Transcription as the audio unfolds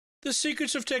The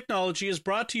Secrets of Technology is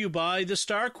brought to you by the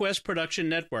StarQuest Production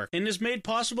Network and is made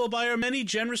possible by our many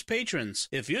generous patrons.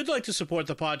 If you'd like to support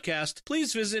the podcast,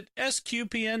 please visit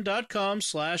sqpn.com/give.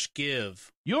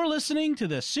 You're listening to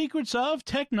The Secrets of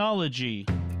Technology.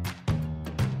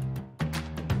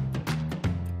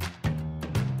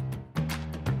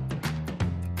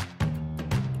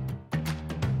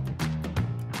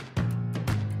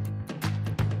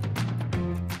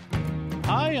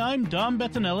 Hi, I'm Dom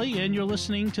Bettinelli, and you're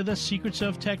listening to The Secrets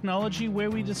of Technology, where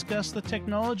we discuss the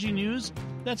technology news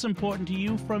that's important to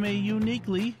you from a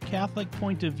uniquely Catholic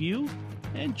point of view.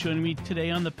 And joining me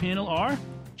today on the panel are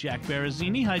Jack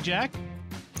Barazzini. Hi, Jack.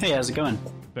 Hey, how's it going?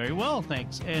 Very well,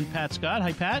 thanks. And Pat Scott.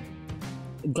 Hi, Pat.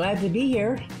 Glad to be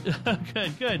here.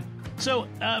 Good. So,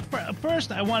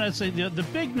 first, I want to say the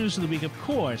big news of the week, of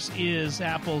course, is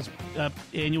Apple's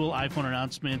annual iPhone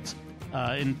announcements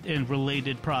and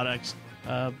related products.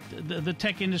 The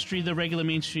tech industry, the regular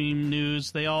mainstream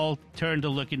news, they all turn to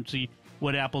look and see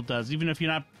what Apple does. Even if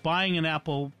you're not buying an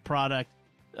Apple product,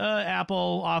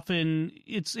 Apple often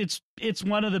it's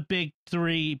one of the big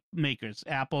three makers: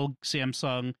 Apple,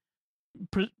 Samsung,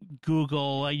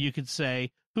 Google, you could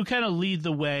say, who kind of lead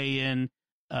the way in.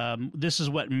 This is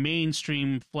what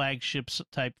mainstream flagships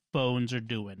type phones are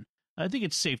doing. I think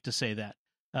it's safe to say that.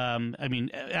 I mean,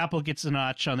 Apple gets a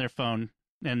notch on their phone,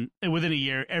 and within a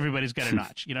year, everybody's got a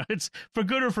notch. You know, it's for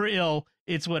good or for ill,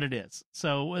 it's what it is.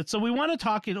 So we want to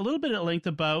talk a little bit at length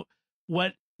about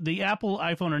what the Apple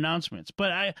iPhone announcements.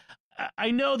 But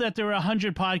I know that there are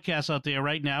 100 podcasts out there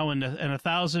right now and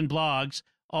 1,000 blogs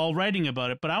all writing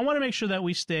about it. But I want to make sure that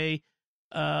we stay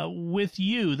with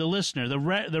you, the listener,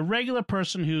 the regular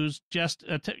person who's just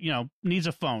needs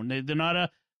a phone. They're not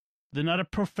a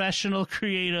professional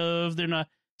creative. They're not.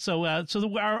 So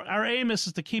our aim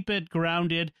is to keep it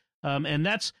grounded, and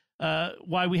that's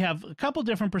why we have a couple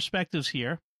different perspectives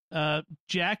here.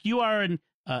 Jack, you are an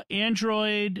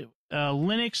Android,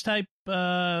 Linux type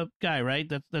guy,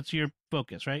 right? That's your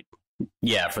focus, right?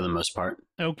 Yeah, for the most part.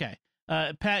 Okay.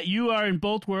 Pat, you are in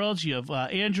both worlds. You have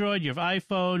Android, you have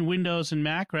iPhone, Windows, and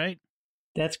Mac, right?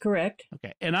 That's correct.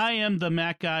 Okay. And I am the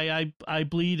Mac guy. I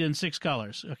bleed in 6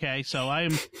 colors. Okay. So I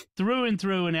am through and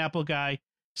through an Apple guy.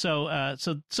 So I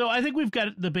think we've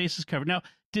got the bases covered. Now,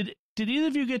 did either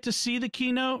of you get to see the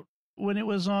keynote when it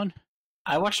was on?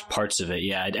 I watched parts of it.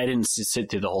 Yeah, I didn't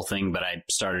sit through the whole thing, but I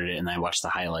started it and I watched the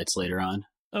highlights later on.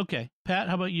 Okay, Pat,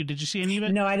 how about you? Did you see any of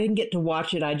it? No, I didn't get to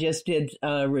watch it. I just did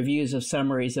reviews of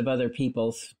summaries of other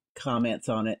people's comments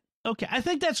on it. Okay, I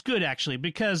think that's good actually,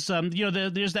 because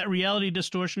there's that reality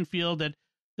distortion feel that,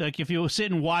 like, if you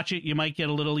sit and watch it, you might get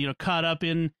a little caught up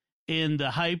in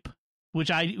the hype. Which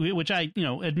I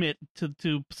admit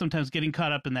to sometimes getting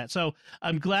caught up in that. So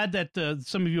I'm glad that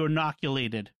some of you are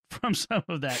inoculated from some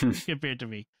of that compared to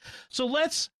me. So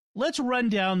let's run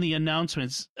down the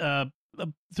announcements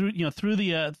through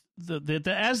the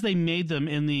as they made them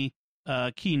in the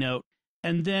keynote,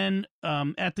 and then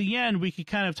at the end we could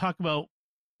kind of talk about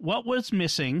what was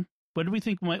missing. What do we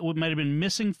think might have been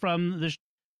missing from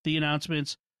the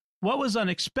announcements? What was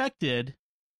unexpected?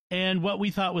 And what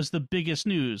we thought was the biggest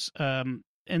news. And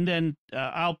then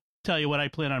I'll tell you what I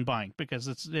plan on buying,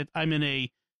 because I'm in a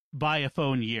buy a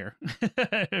phone year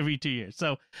every 2 years.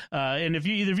 So, and if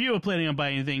either of you are planning on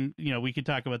buying anything, we could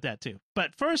talk about that too.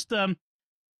 But first,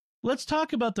 let's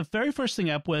talk about the very first thing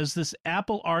up was this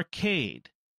Apple Arcade.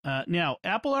 Now,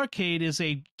 Apple Arcade is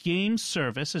a game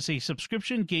service. It's a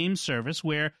subscription game service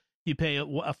where you pay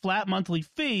a flat monthly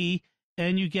fee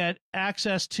and you get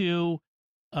access to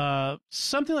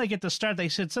something like, at the start, they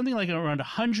said something like around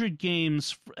 100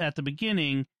 games at the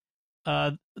beginning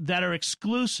that are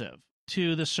exclusive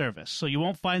to the service. So you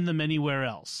won't find them anywhere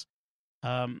else.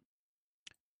 And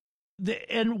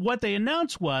what they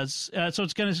announced was, so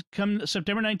it's going to come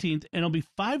September 19th, and it'll be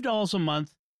 $5 a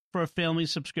month for a family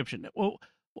subscription. Well,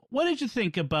 what did you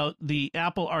think about the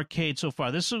Apple Arcade so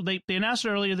far? They announced it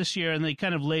earlier this year, and they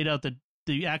kind of laid out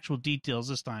the actual details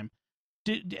this time.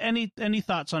 Any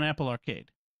thoughts on Apple Arcade?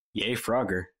 Yay,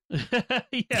 Frogger.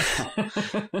 Yeah.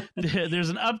 There's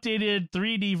an updated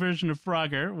 3D version of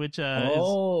Frogger, which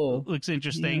looks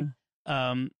interesting.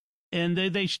 Yeah. And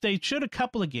they showed a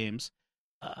couple of games.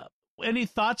 Any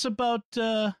thoughts about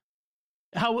how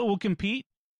it will compete?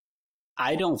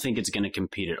 I don't think it's going to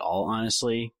compete at all,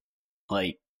 honestly.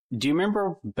 Like, do you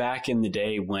remember back in the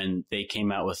day when they came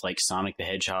out with like Sonic the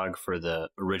Hedgehog for the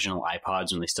original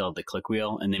iPods when they still had the click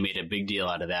wheel, and they made a big deal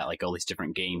out of that, like all these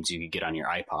different games you could get on your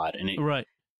iPod, and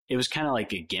it was kind of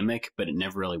like a gimmick, but it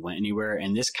never really went anywhere.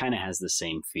 And this kind of has the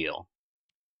same feel.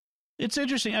 It's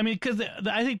interesting. I mean, because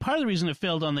I think part of the reason it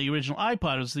failed on the original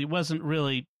iPod was it wasn't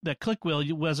really that click wheel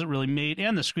wasn't really made,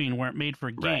 and the screen weren't made for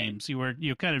games. Right.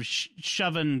 You're kind of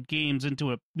shoving games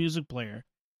into a music player.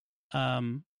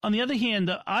 On the other hand,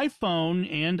 the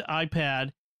iPhone and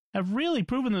iPad have really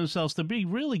proven themselves to be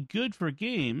really good for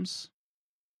games,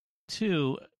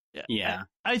 too. Yeah,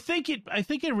 I think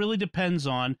it really depends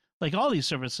on, like all these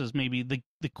services, maybe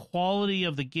the quality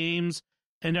of the games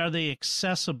and are they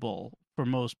accessible for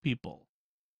most people.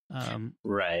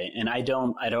 Right. And I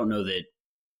don't know that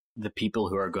the people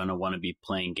who are going to want to be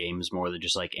playing games more than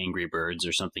just like Angry Birds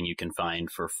or something you can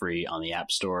find for free on the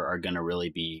App Store are going to really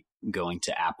be going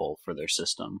to Apple for their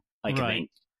system. Like I think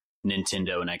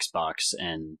Nintendo and Xbox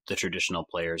and the traditional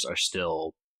players are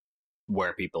still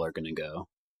where people are going to go.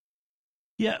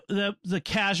 Yeah, the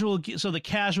casual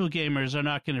gamers are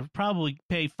not going to probably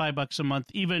pay $5 a month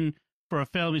even for a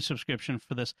family subscription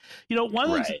for this. You know,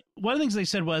 one of the things they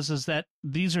said is that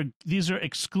these are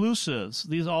exclusives.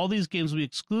 All these games will be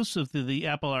exclusive to the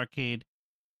Apple Arcade.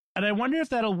 And I wonder if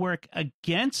that'll work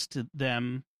against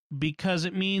them because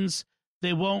it means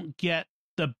they won't get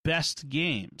the best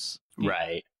games.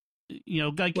 Right. You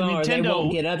know, like Nintendo, or they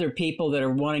won't get other people that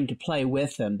are wanting to play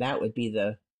with them. That would be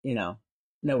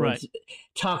in other words,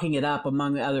 talking it up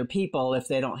among other people. If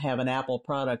they don't have an Apple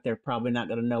product, they're probably not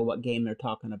going to know what game they're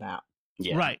talking about.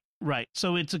 Yeah. Right.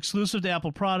 So it's exclusive to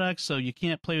Apple products, so you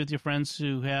can't play with your friends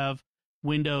who have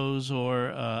Windows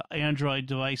or Android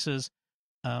devices.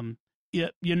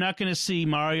 You're not going to see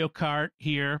Mario Kart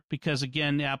here because,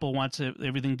 again, Apple wants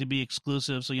everything to be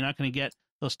exclusive, so you're not going to get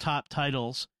those top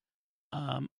titles.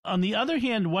 On the other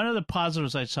hand, one of the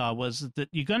positives I saw was that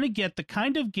you're going to get the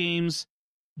kind of games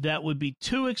that would be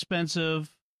too expensive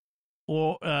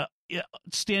or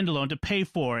standalone to pay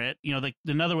for it. You know, like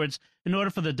in other words, in order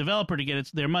for the developer to get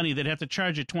their money, they'd have to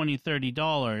charge it $20,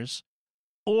 $30,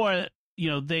 or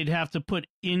they'd have to put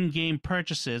in-game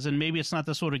purchases, and maybe it's not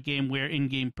the sort of game where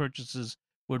in-game purchases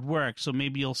would work. So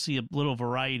maybe you'll see a little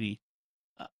variety.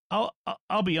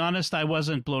 I'll be honest, I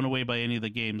wasn't blown away by any of the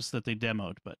games that they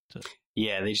demoed, but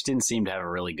yeah, they just didn't seem to have a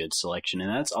really good selection,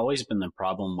 and that's always been the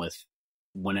problem with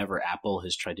whenever Apple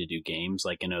has tried to do games.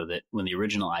 Like I know that when the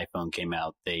original iPhone came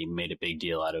out, they made a big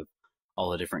deal out of all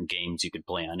the different games you could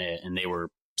play on it, and they were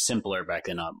simpler back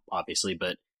then, obviously,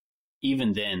 but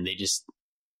even then,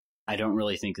 I don't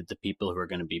really think that the people who are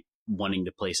going to be wanting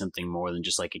to play something more than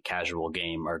just like a casual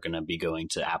game are going to be going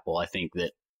to Apple. I think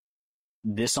that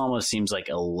this almost seems like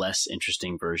a less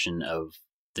interesting version of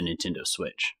the Nintendo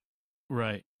Switch.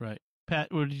 Right.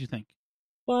 Pat, what did you think?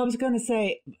 Well, I was going to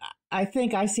say, I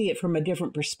think I see it from a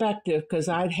different perspective because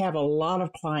I'd have a lot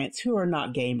of clients who are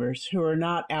not gamers, who are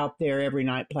not out there every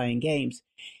night playing games.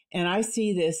 And I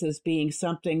see this as being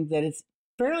something that is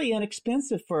fairly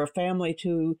inexpensive for a family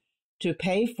to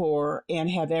pay for and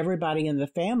have everybody in the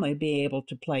family be able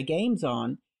to play games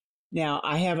on. Now,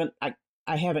 I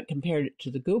haven't compared it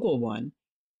to the Google one,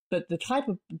 but the type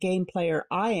of game player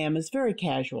I am is very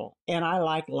casual, and I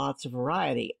like lots of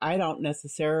variety. I don't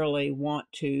necessarily want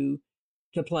to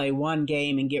play one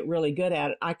game and get really good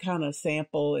at it. I kind of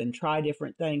sample and try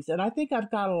different things. And I think I've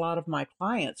got a lot of my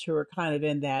clients who are kind of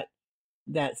in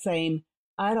that same,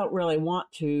 I don't really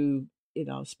want to,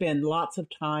 spend lots of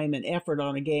time and effort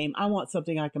on a game. I want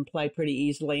something I can play pretty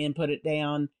easily and put it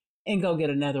down and go get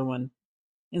another one.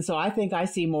 And so I think I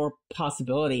see more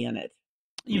possibility in it.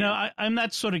 I'm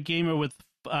that sort of gamer with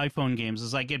iPhone games.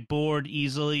 As I get bored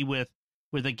easily with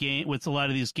a game, with a lot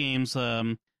of these games,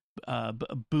 Toon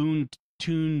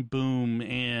Boom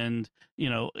and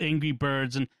Angry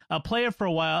Birds, and I'll play it for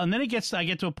a while, and then I get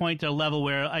to a point, a level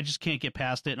where I just can't get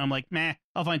past it, and I'm like, meh,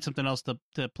 I'll find something else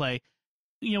to play.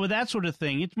 With that sort of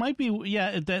thing, it might be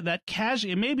that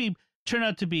casual. It maybe turn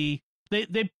out to be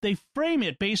they frame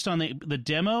it based on the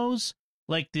demos,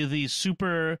 like these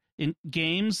super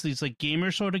games, these like gamer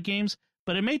sort of games,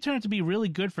 but it may turn out to be really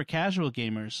good for casual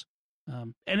gamers.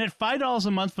 And at $5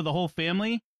 a month for the whole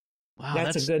family, wow,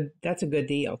 that's a good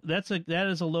deal. That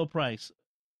is a low price.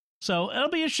 So it'll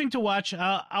be interesting to watch.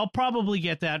 I'll probably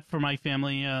get that for my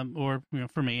family, or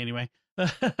for me anyway.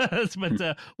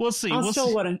 But we'll see.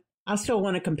 I still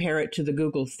want to compare it to the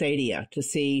Google Stadia to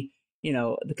see,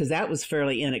 because that was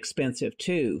fairly inexpensive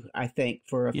too, I think,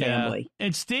 for a family.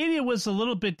 And Stadia was a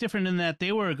little bit different in that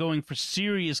they were going for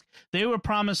they were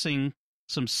promising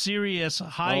some serious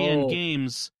high-end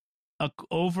games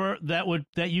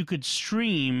that you could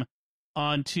stream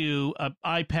onto an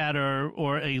iPad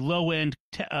or a low-end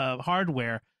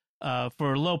hardware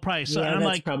for a low price. Yeah, and I'm that's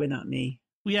like, probably not me.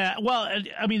 Yeah, well,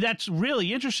 I mean that's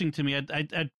really interesting to me.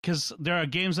 Because there are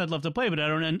games I'd love to play, but I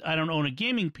don't own a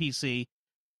gaming PC.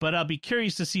 but I'll be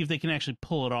curious to see if they can actually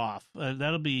pull it off.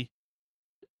 That'll be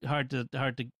hard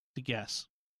to guess.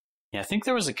 Yeah, I think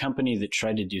there was a company that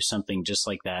tried to do something just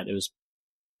like that. It was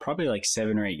probably like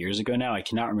 7 or 8 years ago now. I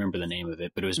cannot remember the name of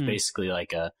it, but it was basically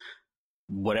like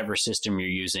whatever system you're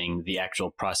using, the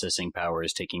actual processing power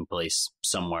is taking place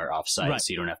somewhere offsite, right.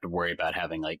 so you don't have to worry about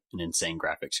having like an insane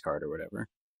graphics card or whatever.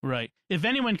 Right. If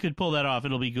anyone could pull that off,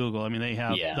 it'll be Google. I mean, they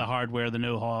have the hardware, the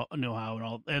know-how, and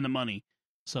all, and the money.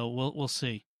 So we'll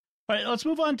see. All right, let's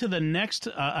move on to the next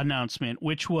announcement,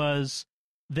 which was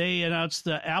they announced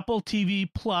the Apple TV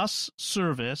Plus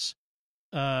service.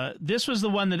 This was the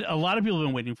one that a lot of people have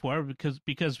been waiting for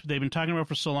because they've been talking about it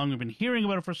for so long. We've been hearing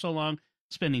about it for so long,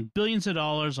 spending billions of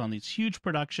dollars on these huge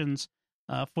productions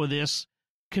for this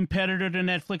competitor to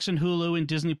Netflix and Hulu and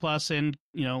Disney Plus, and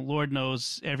Lord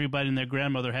knows everybody and their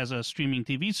grandmother has a streaming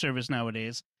TV service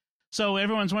nowadays. So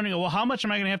everyone's wondering, well, how much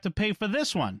am I going to have to pay for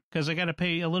this one? Because I got to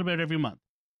pay a little bit every month.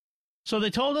 So they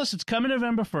told us it's coming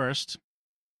November 1st.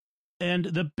 And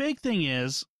the big thing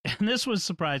is, and this was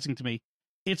surprising to me,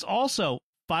 it's also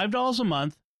 $5 a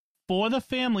month for the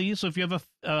family. So if you have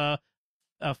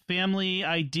a family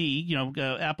ID,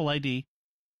 Apple ID,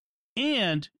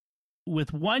 and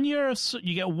with 1 year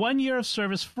you get 1 year of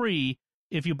service free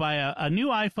if you buy a new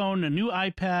iPhone, a new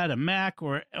iPad, a Mac,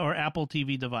 or Apple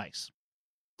TV device.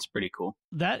 It's pretty cool.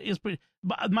 That is pretty.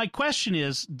 My question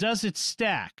is, does it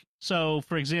stack? So,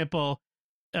 for example,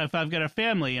 if I've got a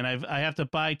family and I have to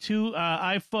buy 2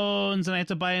 iPhones and I have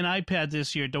to buy an iPad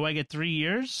this year, do I get 3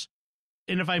 years?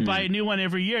 And if I buy a new one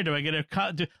every year, do I get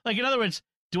like, in other words,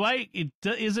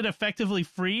 is it effectively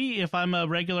free if I'm a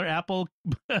regular Apple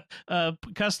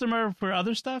customer for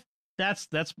other stuff?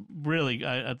 That's really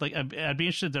I'd be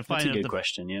interested to find out. That's a good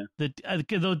question. Yeah.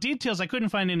 The details, I couldn't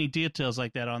find any details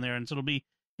like that on there, and so it'll be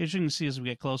interesting to see as we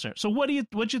get closer. So what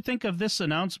you think of this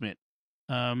announcement?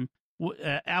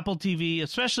 Apple TV,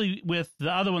 especially with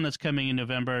the other one that's coming in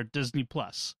November, Disney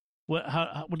Plus. What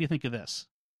do you think of this?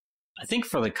 I think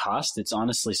for the cost, it's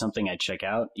honestly something I'd check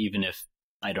out, even if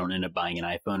I don't end up buying an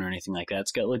iPhone or anything like that.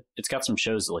 It's got some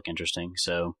shows that look interesting,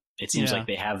 so it seems like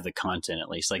they have the content at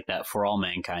least. Like that For All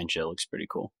Mankind show looks pretty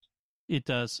cool. It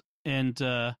does, and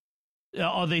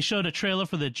they showed a trailer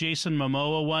for the Jason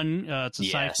Momoa one. It's a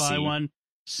sci-fi one.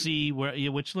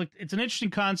 Which looked, it's an interesting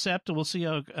concept. We'll see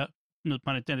how. No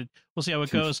pun intended. We'll see how it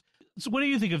goes. So, what do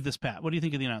you think of this, Pat? What do you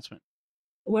think of the announcement?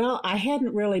 Well, I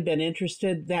hadn't really been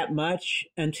interested that much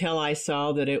until I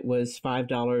saw that it was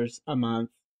 $5 a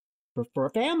month for a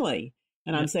family.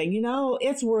 And I'm saying,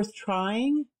 it's worth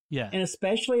trying. Yeah. And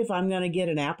especially if I'm going to get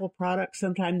an Apple product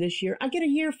sometime this year, I get a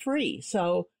year free.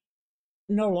 So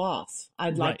no loss.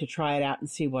 I'd like to try it out and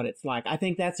see what it's like. I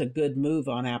think that's a good move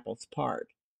on Apple's part.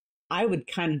 I would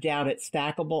kind of doubt it's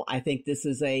stackable. I think this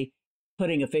is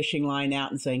putting a fishing line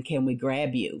out and saying, can we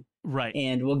grab you? Right.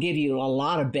 And we'll give you a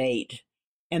lot of bait.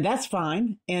 And that's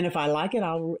fine. And if I like it,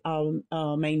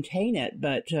 I'll maintain it.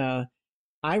 But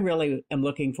I really am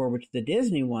looking forward to the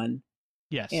Disney one.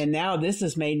 Yes. And now this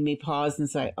has made me pause and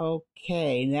say,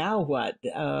 okay, now what?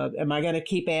 Am I going to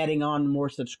keep adding on more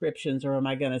subscriptions, or am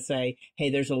I going to say, hey,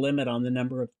 there's a limit on the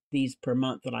number of these per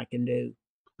month that I can do?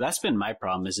 That's been my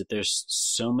problem, is that there's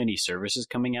so many services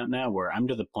coming out now where I'm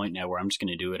to the point now where I'm just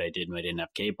going to do what I did when I didn't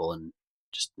have cable and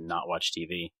just not watch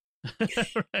TV.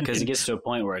 Because it gets to a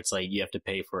point where it's like you have to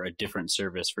pay for a different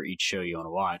service for each show you want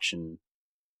to watch, and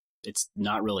it's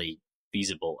not really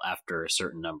feasible after a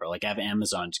certain number. Like I have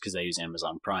Amazon just because I use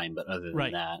Amazon Prime, but other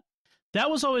than that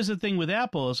was always the thing with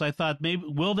Apple. Is I thought maybe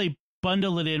will they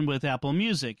bundle it in with Apple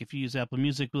Music? If you use Apple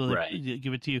Music, will they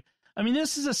give it to you? I mean,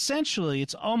 this is essentially,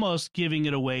 it's almost giving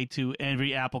it away to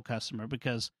every Apple customer,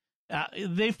 because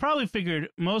they've probably figured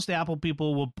most Apple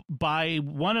people will buy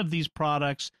one of these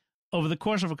products over the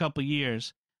course of a couple of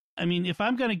years. I mean, if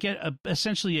I'm going to get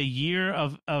essentially a year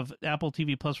of Apple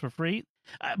TV Plus for free,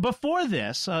 before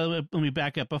this, let me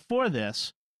back up. Before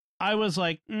this, I was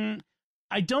like,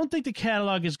 I don't think the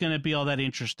catalog is going to be all that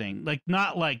interesting. Like,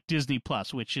 not like Disney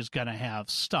Plus, which is going to have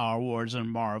Star Wars and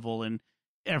Marvel and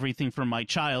everything from my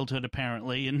childhood,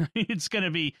 apparently, and it's going to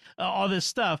be all this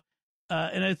stuff.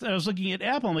 And I was looking at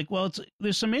Apple. I'm like, well,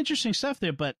 there's some interesting stuff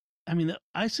there, but I mean,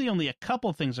 I see only a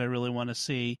couple things I really want to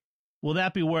see. Will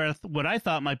that be worth what I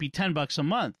thought might be $10 a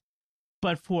month?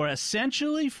 But for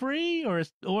essentially free,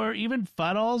 or even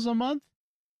 $5 a month,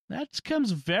 that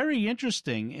becomes very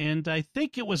interesting. And I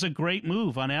think it was a great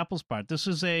move on Apple's part. This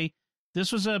was a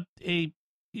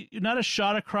not a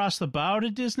shot across the bow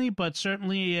to Disney, but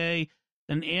certainly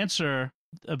an answer,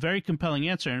 a very compelling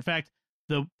answer. In fact,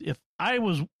 if I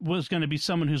was going to be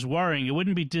someone who's worrying, it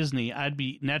wouldn't be Disney. I'd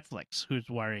be Netflix who's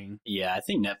worrying. Yeah, I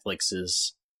think Netflix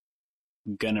is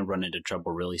gonna run into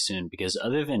trouble really soon, because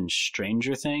other than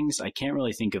Stranger Things, I can't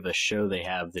really think of a show they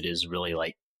have that is really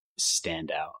like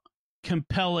stand out.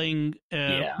 Compelling,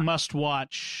 Yeah. must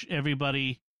watch.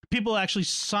 People actually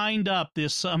signed up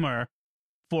this summer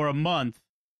for a month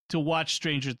to watch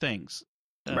Stranger Things,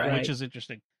 Right. which is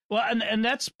interesting. Well, and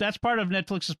that's part of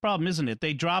Netflix's problem, isn't it?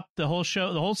 They dropped the whole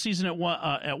show, the whole season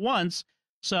at once.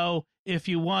 So if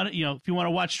you want, if you want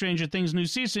to watch Stranger Things new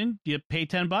season, you pay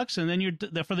 $10 and then you're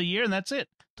there for the year, and that's it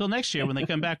till next year when they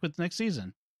come back with the next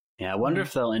season. Yeah, I wonder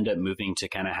if they'll end up moving to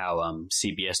kind of how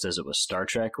CBS does it with Star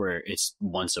Trek, where it's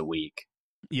once a week.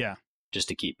 Yeah, just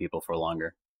to keep people for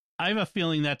longer. I have a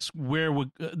feeling that's where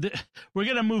we're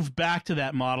going to move back to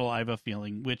that model. I have a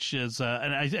feeling, which is,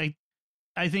 and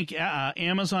I think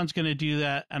Amazon's going to do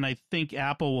that, and I think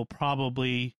Apple will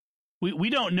probably.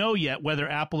 We don't know yet whether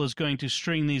Apple is going to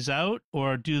string these out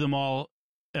or do them all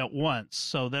at once.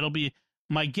 So that'll be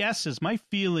my guess. My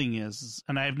feeling is,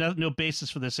 and I have no basis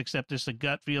for this except just a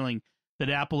gut feeling that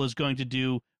Apple is going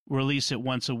to release it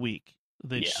once a week,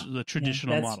 the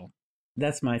traditional model.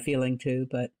 That's my feeling too.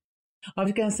 But I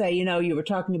was going to say, you were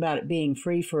talking about it being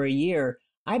free for a year.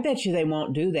 I bet you they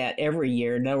won't do that every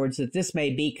year. In other words, that this may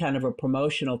be kind of a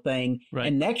promotional thing. Right.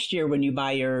 And next year when you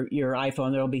buy your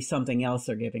iPhone, there'll be something else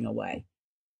they're giving away.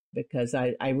 Because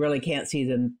I really can't see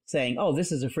them saying, oh,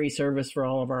 this is a free service for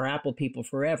all of our Apple people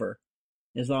forever,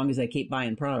 as long as they keep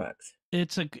buying products. I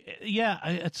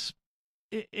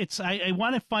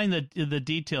want to find the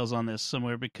details on this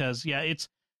somewhere because, it's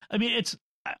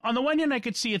on the one hand, I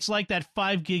could see it's like that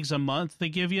 5 gigs a month they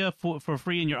give you for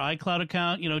free in your iCloud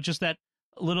account, just that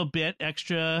little bit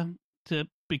extra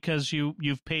because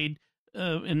you've paid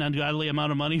an ungodly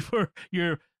amount of money for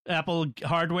your Apple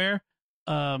hardware.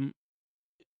 Let's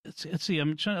see.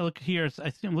 I'm trying to look here. I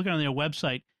think I'm looking on their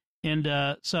website, and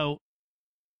so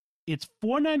it's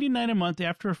 $4.99 a month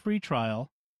after a free trial,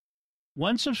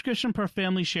 one subscription per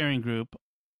family sharing group,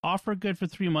 offer good for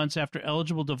 3 months after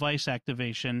eligible device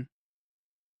activation,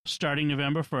 starting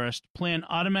November 1st. Plan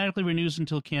automatically renews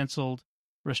until canceled.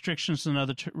 Restrictions and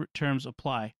other terms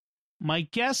apply. My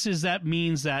guess is that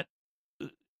means that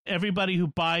everybody who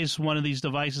buys one of these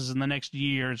devices in the next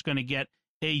year is going to get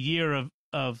a year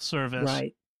of service,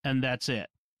 right? And that's it.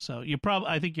 So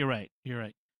I think you're right. You're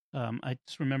right. I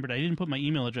just remembered I didn't put my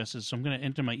email addresses, so I'm going to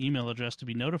enter my email address to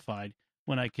be notified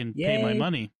when I can pay my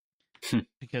money,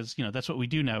 because that's what we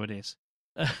do nowadays.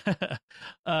 Jack,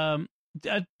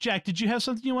 did you have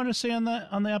something you want to say on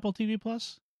the Apple TV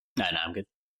Plus? No, I'm good.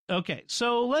 Okay,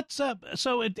 so let's.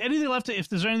 Anything left? If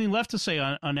there's anything left to say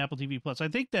on Apple TV Plus, I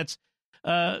think that's.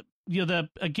 There's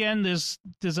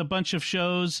a bunch of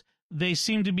shows. They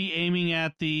seem to be aiming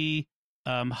at the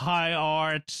high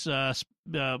art,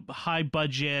 high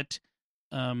budget,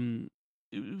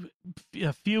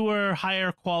 fewer,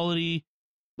 higher quality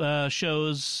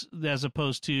shows as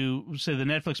opposed to, say, the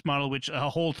Netflix model, which a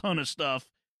whole ton of stuff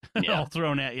all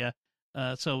thrown at you.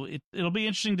 So it'll be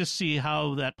interesting to see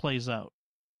how that plays out.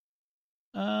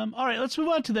 All right, let's move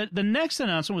on to the next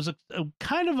announcement. Was a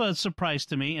kind of a surprise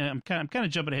to me, and I'm kind of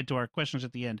jumping ahead to our questions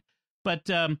at the end. But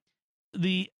the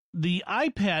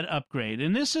iPad upgrade,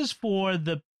 and this is for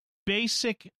the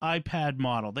basic iPad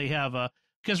model. They have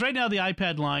because right now the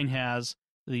iPad line has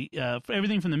the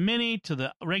everything from the mini to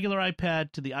the regular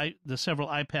iPad to the several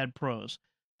iPad Pros.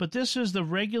 But this is the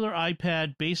regular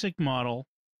iPad basic model.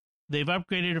 They've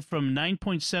upgraded it from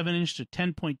 9.7 inch to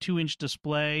 10.2 inch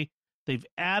display. They've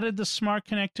added the smart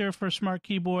connector for smart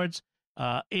keyboards,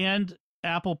 and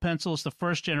Apple Pencil is the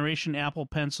first generation Apple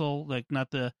Pencil, like not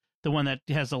the one that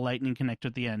has the lightning connector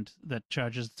at the end that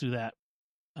charges through that.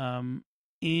 And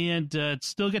it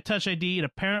still get Touch ID. It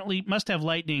apparently must have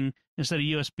lightning instead of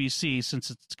USB-C since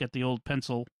it's got the old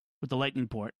Pencil with the lightning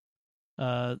port.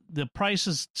 The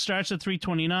price starts at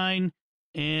 $329,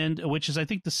 and which is I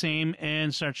think the same,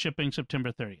 and starts shipping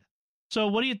September 30th. So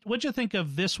what'd you think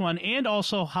of this one, and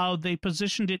also how they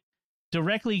positioned it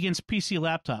directly against PC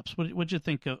laptops? What'd you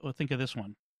think of this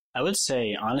one? I would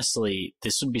say, honestly,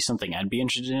 this would be something I'd be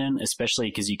interested in, especially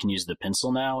because you can use the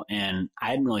Pencil now. And I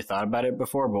hadn't really thought about it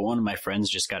before, but one of my friends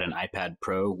just got an iPad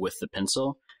Pro with the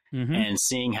Pencil. Mm-hmm. And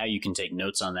seeing how you can take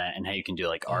notes on that and how you can do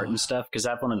like art and stuff, because I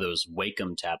have one of those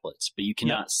Wacom tablets, but you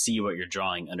cannot see what you're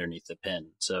drawing underneath the pen.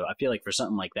 So I feel like for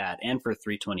something like that, and for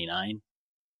 $329,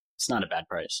 it's not a bad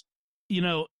price.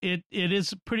 It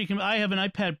is pretty. I have an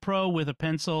iPad Pro with a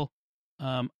Pencil.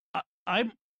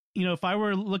 If I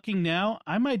were looking now,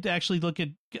 I might actually look at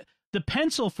the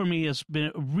Pencil. For me, has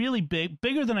been really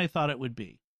bigger than I thought it would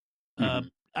be. Mm-hmm.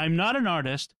 I'm not an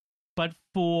artist, but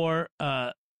for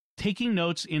taking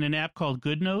notes in an app called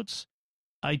GoodNotes,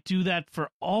 I do that for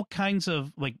all kinds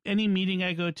of, like, any meeting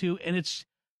I go to, and it's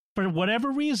for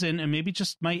whatever reason, and maybe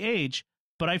just my age,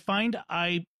 but I find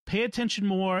I pay attention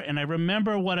more and I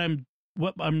remember what I'm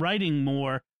writing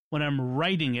more when I'm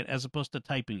writing it as opposed to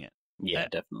typing it. Yeah,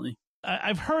 definitely.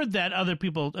 I've heard that other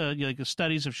people, like the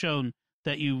studies have shown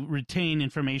that you retain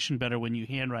information better when you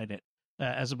handwrite it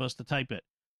as opposed to type it.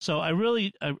 So I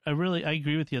agree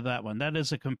with you on that one. That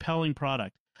is a compelling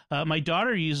product. My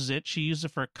daughter uses it. She uses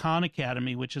it for Khan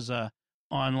Academy, which is a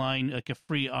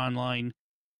free online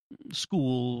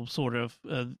school sort of.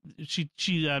 She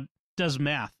does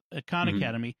math at Khan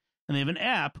Academy, and they have an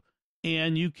app,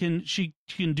 and she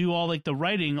can do all like the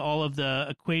writing, all of the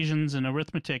equations and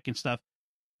arithmetic and stuff,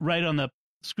 right on the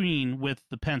screen with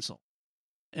the pencil,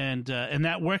 and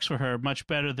that works for her much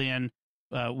better than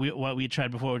what we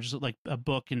tried before, which is like a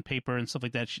book and paper and stuff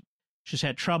like that. She's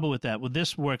had trouble with that. Well,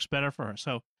 this works better for her.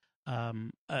 So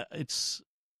it's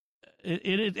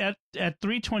at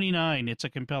 $329. It's a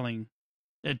compelling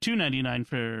at $299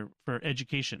 for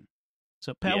education.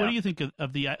 So Pat, what do you think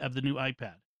of the new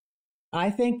iPad? I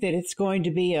think that it's going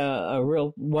to be a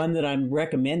real one that I'm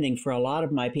recommending for a lot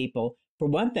of my people. For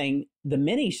one thing, the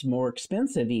mini's more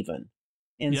expensive even.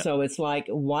 And so it's like,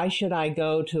 why should I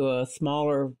go to a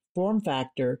smaller form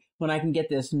factor when I can get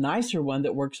this nicer one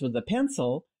that works with the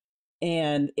pencil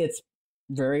and it's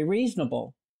very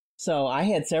reasonable? So I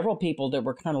had several people that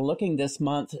were kind of looking this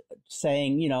month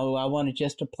saying, I wanted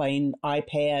just a plain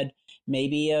iPad,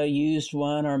 maybe a used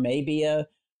one or maybe a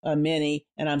mini.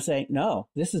 And I'm saying, no,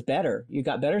 this is better. You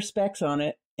got better specs on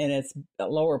it and it's a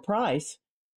lower price.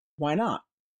 Why not?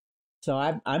 So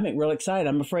I'm real excited.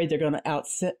 I'm afraid they're going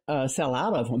to sell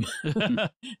out of them.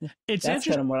 That's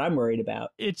kind of what I'm worried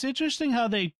about. It's interesting how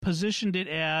they positioned it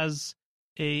as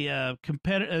a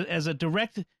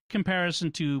direct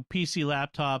comparison to PC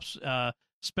laptops,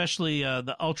 especially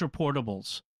the ultra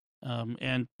portables,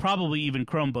 and probably even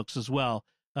Chromebooks as well.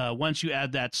 Once you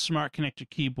add that smart connector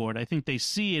keyboard, I think they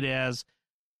see it as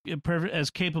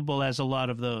capable as a lot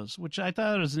of those, which I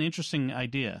thought was an interesting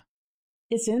idea.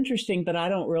 It's interesting, but I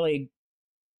don't really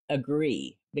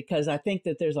agree because I think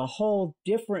that there's a whole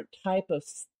different type of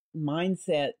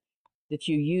mindset that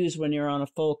you use when you're on a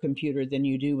full computer than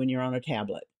you do when you're on a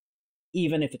tablet,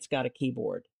 even if it's got a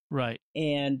keyboard. Right.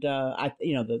 And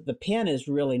the pen is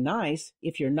really nice.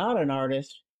 If you're not an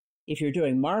artist, if you're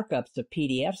doing markups of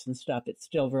PDFs and stuff, it's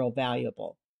still real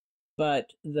valuable. But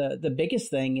the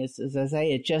biggest thing is, as I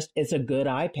say, it's a good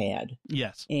iPad.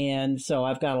 Yes. And so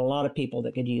I've got a lot of people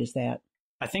that could use that.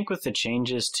 I think with the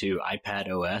changes to iPad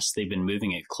OS, they've been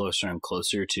moving it closer and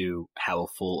closer to how a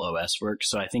full OS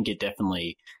works. So I think it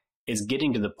definitely is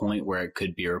getting to the point where it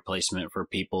could be a replacement for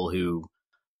people who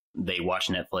they watch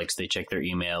Netflix, they check their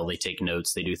email, they take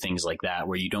notes, they do things like that,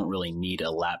 where you don't really need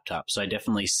a laptop. So I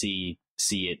definitely see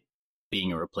it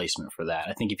being a replacement for that.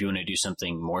 I think if you want to do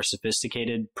something more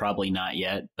sophisticated, probably not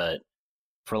yet, but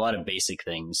for a lot of basic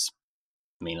things,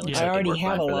 I mean, it looks I like already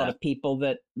have a lot of people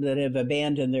that have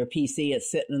abandoned their PC.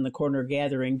 It's sitting in the corner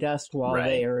gathering dust while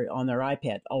they are on their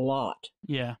iPad. A lot.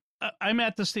 Yeah. I'm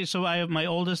at the stage. So I have, my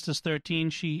oldest is 13.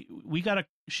 She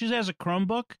has a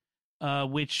Chromebook,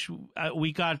 which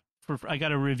I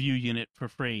got a review unit for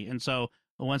free. And so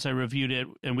once I reviewed it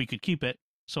and we could keep it,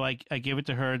 so I gave it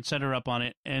to her and set her up on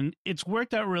it. And it's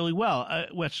worked out really well,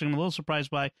 which I'm a little surprised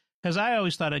by, because I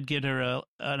always thought I'd get her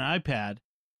an iPad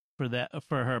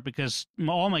for her, because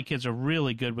all my kids are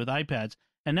really good with iPads.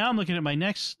 And now I'm looking at my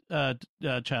next child,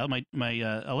 my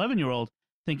 11-year-old,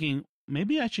 thinking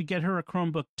maybe I should get her a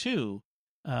Chromebook too.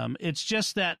 It's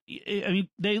just that, I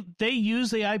mean, they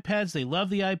use the iPads, they love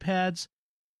the iPads,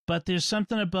 but there's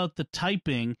something about the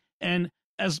typing, and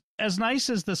as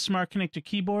nice as the smart connector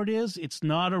keyboard is, it's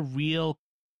not a real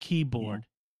keyboard. Yeah.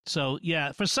 So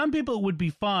yeah, for some people it would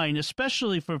be fine,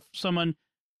 especially for someone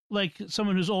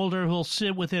who's older who'll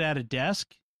sit with it at a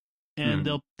desk and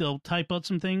they'll type out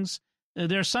some things.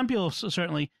 There are some people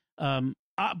certainly,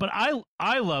 but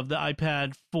I love the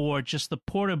iPad for just the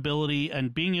portability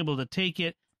and being able to take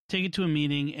it to a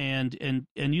meeting and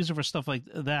use it for stuff like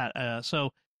that.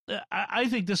 So I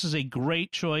think this is a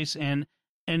great choice, and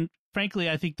frankly,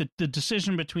 I think that the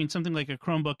decision between something like a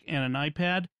Chromebook and an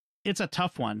iPad, it's a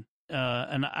tough one,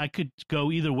 and I could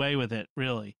go either way with it,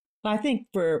 really. I think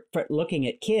for looking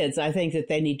at kids, I think that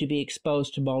they need to be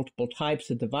exposed to multiple types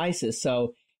of devices.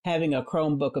 So having a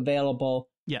Chromebook available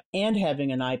and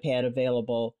having an iPad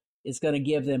available is going to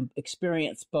give them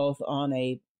experience both on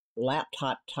a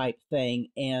laptop type thing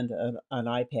and an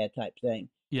iPad type thing.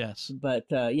 Yes. But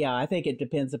I think it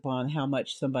depends upon how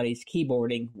much somebody's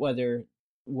keyboarding, whether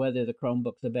the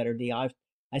Chromebook's a better deal.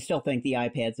 I still think the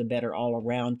iPad's a better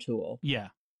all-around tool. Yeah.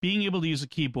 being able to use a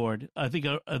keyboard. I think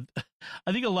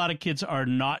I think a lot of kids are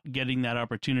not getting that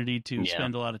opportunity to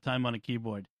spend a lot of time on a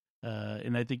keyboard,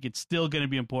 and I think it's still going to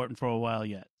be important for a while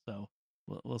yet. So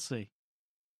we'll see.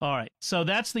 All right, so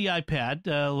that's the iPad.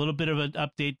 A little bit of an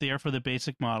update there for the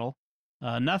basic model.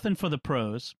 Nothing for the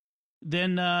Pros.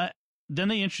 Then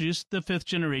they introduced the 5th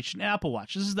generation Apple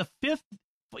Watch. This is the 5th.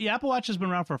 The Apple Watch has been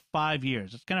around for 5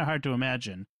 years. It's kind of hard to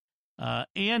imagine.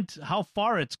 And how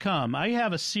far it's come. I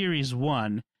have a Series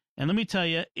 1, and let me tell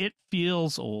you, it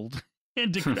feels old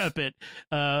and decrepit.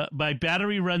 My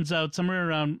battery runs out somewhere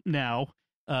around now.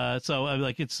 So I'm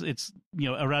like, it's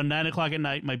around 9 o'clock at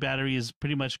night, my battery is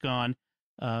pretty much gone.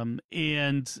 And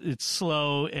it's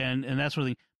slow and that sort of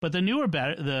thing. But the newer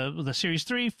the Series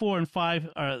 3, 4, and 5,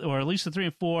 or at least the 3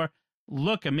 and 4,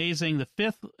 look amazing. The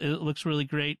 5th, it looks really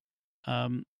great.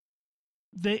 So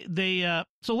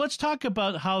let's talk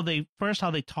about how they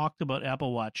talked about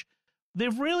Apple Watch.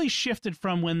 They've really shifted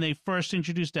from when they first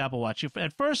introduced Apple Watch.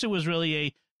 At first, it was really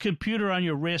a computer on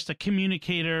your wrist, a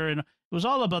communicator, and it was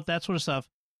all about that sort of stuff.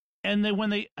 And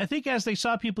then I think as they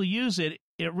saw people use it,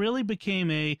 it really became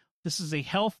this is a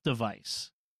health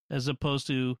device as opposed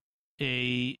to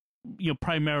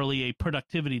primarily a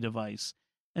productivity device.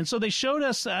 And so they showed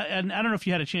us, and I don't know if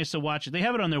you had a chance to watch it. They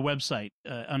have it on their website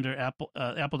under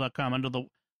apple.com under the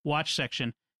watch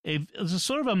section. It's a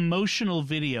sort of emotional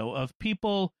video of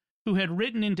people who had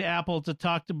written into Apple to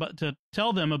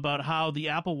tell them about how the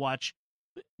Apple Watch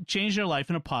changed their life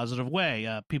in a positive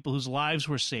way. People whose lives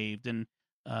were saved, and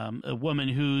a woman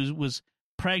who was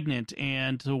pregnant,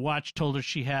 and the watch told her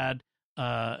she had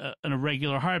an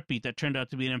irregular heartbeat that turned out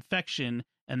to be an infection,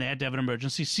 and they had to have an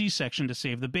emergency C-section to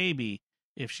save the baby.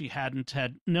 If she hadn't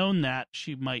had known that,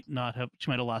 she might have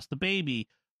lost the baby.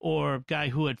 Or a guy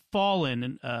who had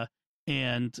fallen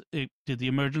and it did the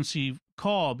emergency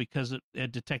call because it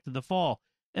had detected the fall,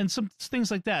 and some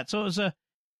things like that. So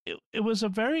it was a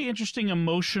very interesting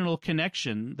emotional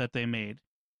connection that they made.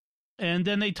 And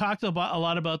then they talked a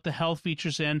lot about the health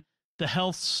features and the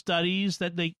health studies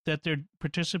that they're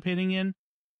participating in.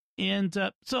 And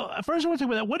so first I want to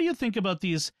talk about that. What do you think about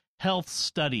these health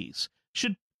studies?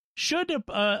 Should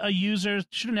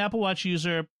an Apple Watch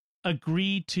user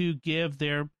agree to give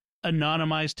their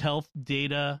anonymized health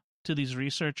data to these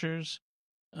researchers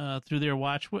through their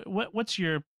watch? What's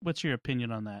your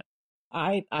opinion on that?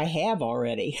 I have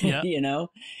already, yeah.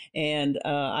 And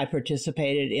I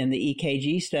participated in the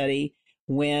EKG study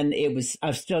when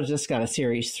I've still just got a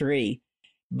Series 3,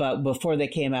 but before they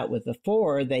came out with the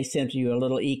 4, they sent you a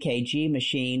little EKG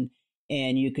machine,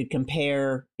 and you could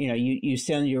compare, you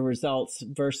send your results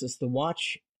versus the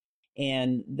watch,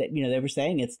 and they were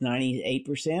saying it's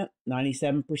 98%,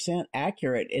 97%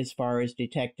 accurate as far as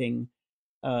detecting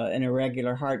an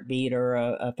irregular heartbeat or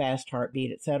a fast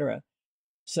heartbeat, etc.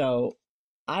 So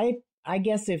I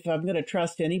guess if I'm going to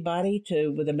trust anybody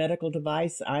with a medical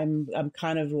device, I'm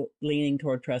kind of leaning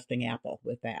toward trusting Apple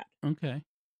with that. Okay.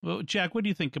 Well, Jack, what do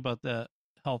you think about the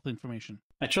health information?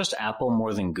 I trust Apple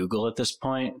more than Google at this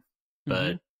point,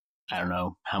 but I don't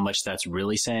know how much that's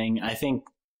really saying. I think,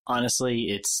 honestly,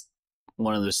 it's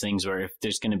one of those things where if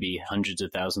there's going to be hundreds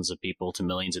of thousands of people to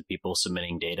millions of people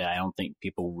submitting data, I don't think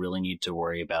people really need to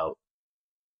worry about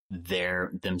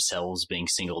themselves being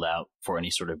singled out for any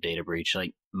sort of data breach.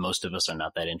 Like, most of us are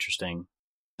not that interesting.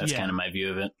 That's kind of my view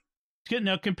of it. Good.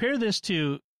 Now compare this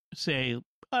to, say,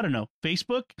 I don't know,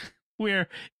 Facebook, where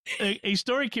a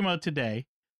story came out today,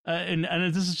 and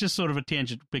this is just sort of a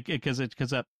tangent because it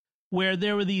comes up, where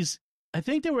there were I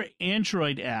think there were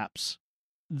Android apps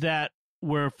that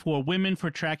were for women for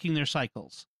tracking their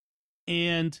cycles.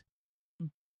 And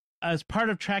as part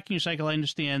of tracking your cycle, I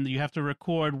understand that you have to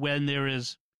record when there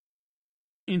is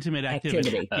intimate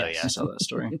activity. Oh, yeah, I saw that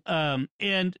story.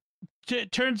 And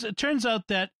it turns out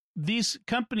that these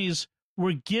companies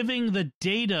were giving the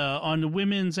data on the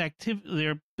women's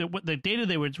activity, the data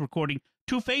they were recording,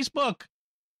 to Facebook.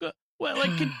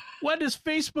 What is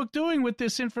Facebook doing with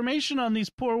this information on these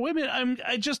poor women?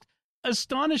 I just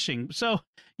astonishing. So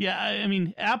yeah, I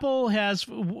mean, Apple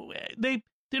they're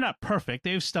not perfect.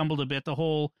 They've stumbled a bit. The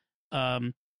whole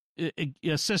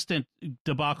assistant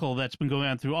debacle that's been going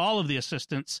on through all of the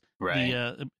assistants,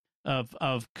 right?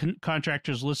 Of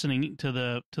contractors listening to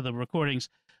the recordings,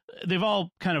 they've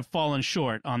all kind of fallen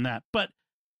short on that. But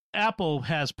Apple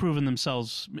has proven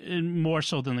themselves more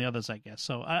so than the others, I guess.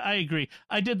 So I agree.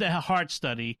 I did the heart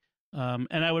study, and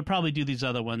I would probably do these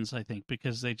other ones, I think,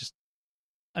 because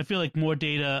I feel like more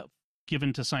data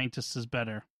given to scientists is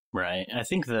better. Right. I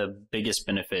think the biggest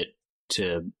benefit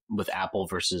with Apple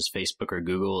versus Facebook or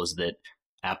Google is that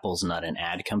Apple's not an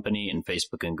ad company and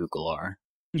Facebook and Google are.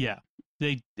 Yeah.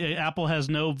 Apple has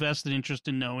no vested interest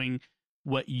in knowing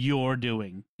what you're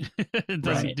doing. It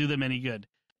doesn't do them any good.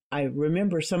 I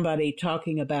remember somebody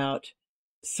talking about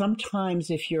sometimes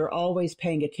if you're always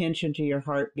paying attention to your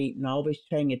heartbeat and always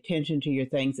paying attention to your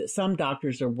things, that some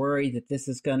doctors are worried that this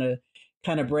is going to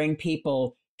kind of bring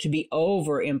people to be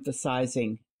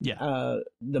overemphasizing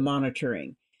the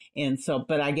monitoring. And so,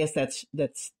 but I guess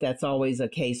that's always a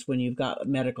case when you've got a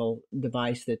medical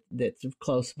device that's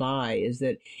close by, is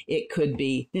that it could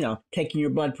be, taking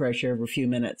your blood pressure every few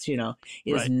minutes,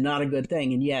 is not a good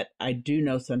thing. And yet I do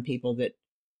know some people that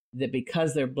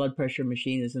because their blood pressure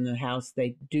machine is in the house,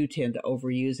 they do tend to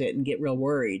overuse it and get real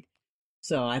worried.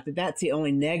 So I think that's the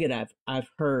only negative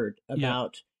I've heard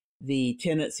about the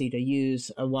tendency to use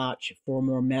a watch for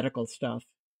more medical stuff.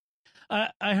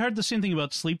 I heard the same thing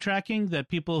about sleep tracking, that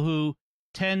people who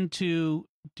tend to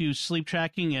do sleep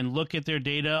tracking and look at their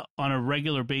data on a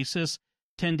regular basis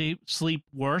tend to sleep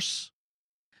worse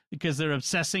because they're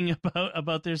obsessing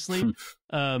about their sleep.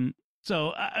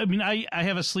 So, I mean, I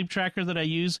have a sleep tracker that I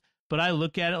use, but I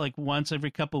look at it like once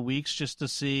every couple of weeks just to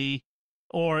see,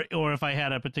 or if I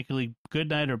had a particularly good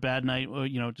night or bad night, or,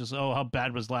 just, how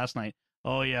bad was last night?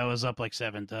 Oh, yeah, I was up like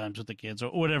 7 times with the kids or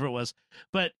whatever it was.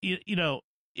 But,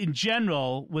 in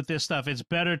general, with this stuff, it's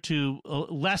better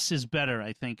less is better,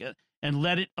 I think, and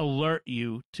let it alert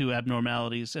you to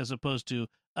abnormalities as opposed to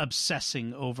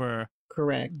obsessing over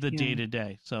the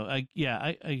day-to-day. So, I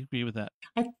agree with that.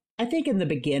 I think in the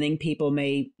beginning, people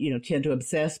may, tend to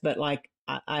obsess, but like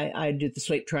I do the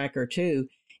sleep tracker too.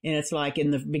 And it's like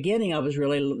in the beginning, I was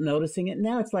really noticing it.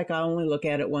 Now it's like I only look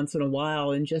at it once in a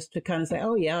while and just to kind of say,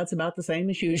 oh, yeah, it's about the same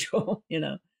as usual,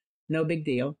 no big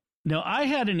deal. Now, I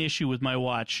had an issue with my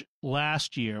watch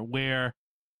last year where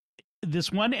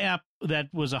this one app that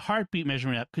was a heartbeat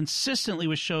measurement app consistently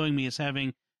was showing me as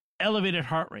having elevated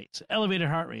heart rates.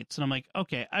 And I'm like,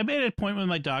 okay, I made an appointment with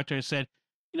my doctor. I said,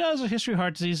 there's a history of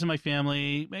heart disease in my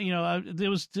family. It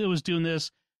was doing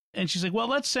this. And she's like, well,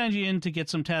 let's send you in to get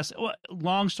some tests. Well,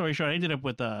 long story short, I ended up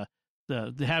with the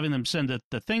having them send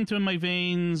the thing through my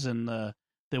veins, and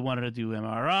they wanted to do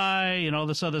MRI and all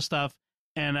this other stuff.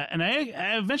 And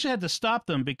I eventually had to stop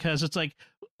them because it's like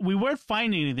we weren't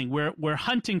finding anything. We're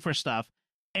hunting for stuff.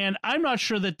 And I'm not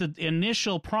sure that the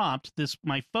initial prompt,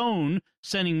 my phone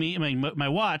sending me, my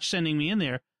watch sending me in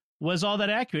there, was all that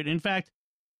accurate. In fact,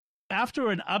 after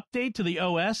an update to the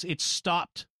OS, it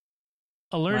stopped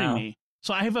alerting me.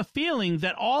 So I have a feeling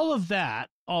that all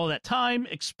that time,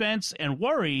 expense, and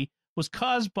worry was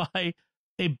caused by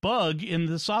a bug in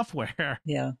the software.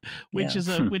 Which is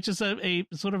a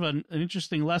sort of an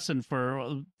interesting lesson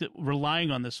for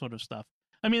relying on this sort of stuff.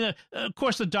 I mean, of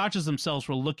course, the doctors themselves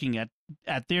were looking at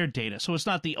their data, so it's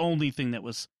not the only thing that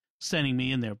was sending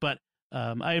me in there. But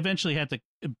I eventually had to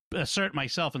assert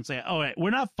myself and say, "Oh, right, we're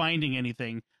not finding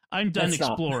anything. I'm done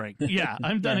exploring." Yeah,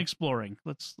 I'm done exploring.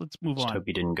 Let's move on. Hope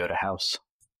you didn't go to house.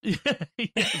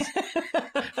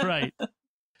 Right.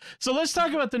 So let's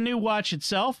talk about the new watch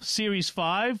itself, Series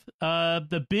 5.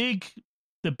 The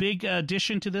big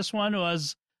addition to this one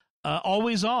was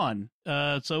always on.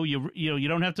 So you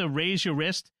don't have to raise your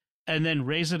wrist and then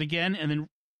raise it again and then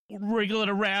wriggle it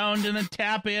around and then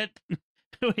tap it,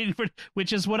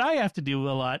 which is what I have to do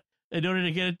a lot in order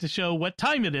to get it to show what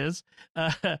time it is.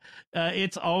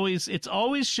 It's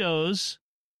always shows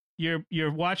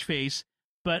your watch face,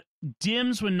 but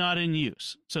dims when not in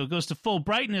use. So it goes to full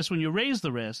brightness when you raise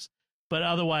the wrist, but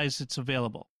otherwise it's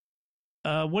available.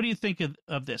 What do you think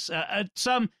of this?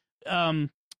 Some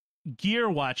Gear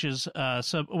watches,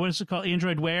 what is it called?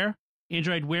 Android Wear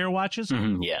watches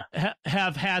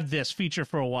have had this feature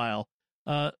for a while.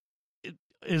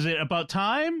 Is it about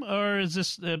time, or is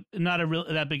this not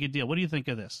that big a deal? What do you think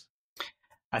of this?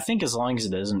 I think as long as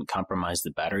it doesn't compromise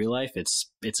the battery life, it's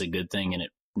a good thing, and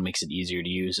it makes it easier to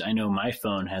use. I know my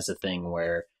phone has a thing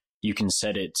where you can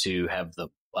set it to have the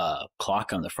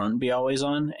clock on the front be always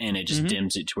on, and it just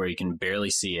dims it to where you can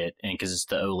barely see it. And because it's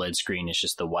the OLED screen, it's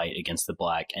just the white against the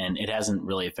black, and it hasn't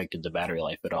really affected the battery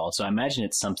life at all. So I imagine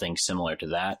it's something similar to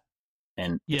that.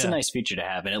 And it's a nice feature to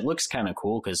have. And it looks kind of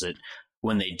cool because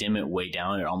when they dim it way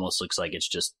down, it almost looks like it's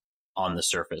just on the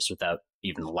surface without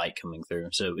even the light coming through.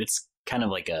 So it's kind of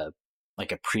like a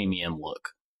premium look.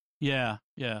 Yeah.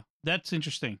 That's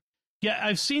interesting. Yeah,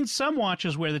 I've seen some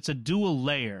watches where it's a dual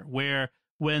layer, where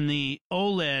when the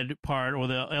OLED part or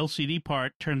the LCD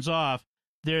part turns off,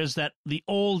 there's the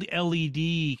old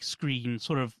LED screen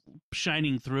sort of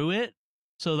shining through it.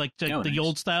 So like the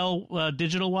old style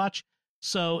digital watch.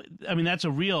 So, I mean, that's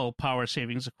a real power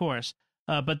savings, of course.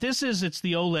 But it's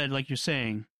the OLED, like you're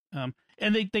saying.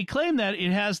 And they claim that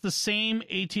it has the same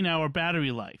 18-hour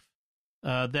battery life.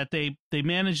 that they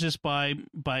managed this by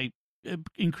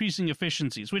increasing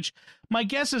efficiencies, which my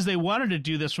guess is they wanted to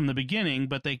do this from the beginning,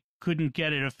 but they couldn't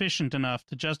get it efficient enough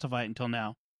to justify it until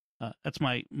now. That's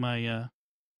my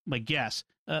guess.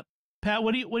 Pat,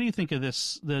 what do you think of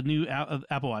this, the new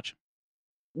Apple Watch?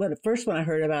 Well, the first one I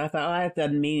heard about, I thought, oh, that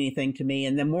doesn't mean anything to me.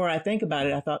 And the more I think about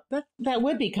it, I thought that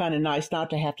would be kind of nice not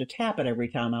to have to tap it every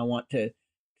time I want to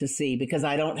see, because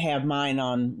I don't have mine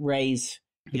on raise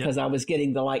because I was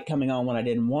getting the light coming on when I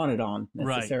didn't want it on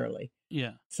necessarily. Right.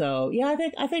 Yeah. So yeah,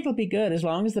 I think it'll be good as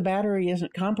long as the battery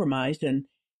isn't compromised.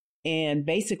 And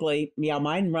basically, yeah,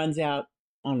 mine runs out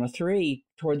on a 3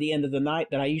 toward the end of the night,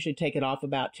 but I usually take it off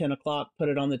about 10 o'clock, put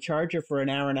it on the charger for an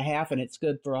hour and a half, and it's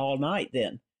good for all night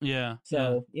then. Yeah.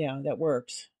 So yeah, that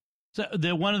works. So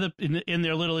one of the in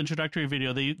their little introductory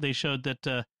video, they showed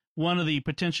that one of the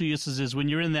potential uses is when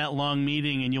you're in that long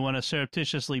meeting and you want to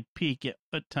surreptitiously peek at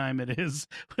what time it is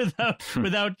without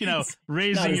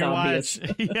raising your watch.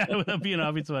 Yeah, without being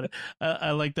obvious about it.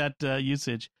 I like that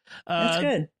usage. That's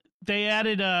good. They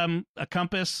added a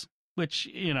compass, which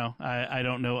I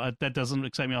don't know. That doesn't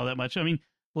excite me all that much. I mean,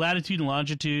 latitude and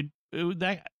longitude.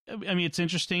 It's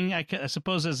interesting. I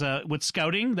suppose as with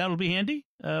scouting, that'll be handy.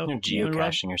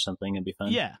 Geocaching or something would be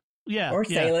fun. Yeah. Or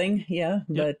sailing, Yep.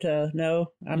 But no,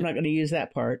 I'm not going to use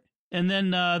that part. And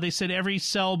then they said every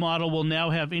cell model will now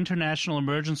have international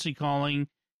emergency calling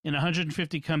in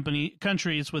 150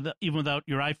 countries even without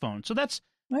your iPhone. So that's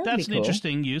an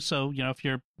interesting use. So if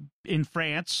you're in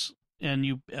France and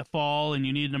you fall and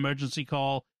you need an emergency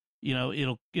call,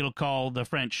 it'll call the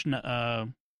French.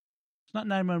 It's not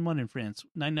 911 in France.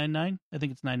 999. I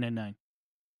think it's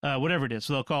 999. Whatever it is.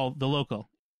 So they'll call the local.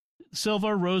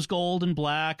 Silver, rose gold, and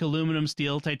black, aluminum,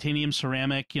 steel, titanium,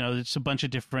 ceramic. It's a bunch of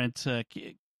different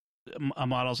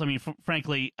models. I mean,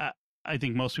 frankly, I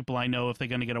think most people I know, if they're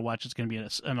going to get a watch, it's going to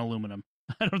be an aluminum.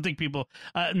 I don't think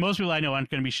most people I know aren't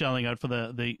going to be shelling out for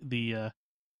the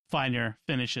finer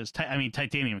finishes.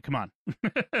 Titanium. Come on,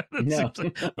 that seems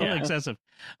like a little excessive.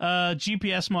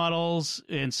 GPS models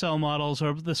and cell models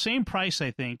are the same price,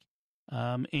 I think.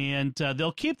 And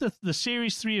they'll keep the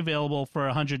Series 3 available for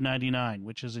 $199,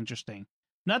 which is interesting.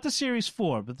 Not the Series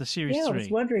 4, but the Series 3. Yeah, I was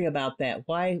wondering about that.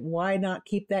 Why not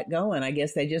keep that going? I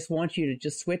guess they just want you to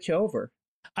just switch over.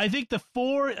 I think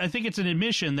it's an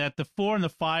admission that the 4 and the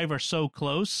 5 are so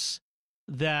close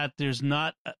that there's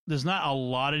not a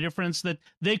lot of difference that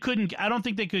they couldn't. I don't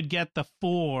think they could get the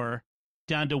 4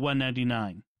 down to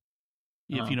 $199.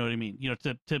 If you know what I mean, they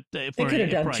could have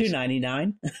done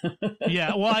 $299.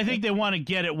 Yeah, well, I think they want to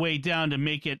get it way down to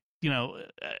make it,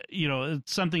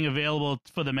 something available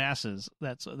for the masses.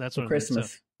 That's for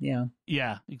Christmas. So,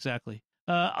 yeah, exactly.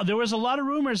 There was a lot of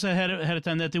rumors ahead of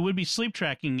time that there would be sleep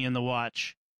tracking in the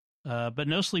watch, but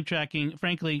no sleep tracking.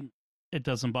 Frankly, it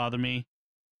doesn't bother me.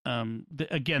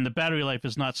 Again, the battery life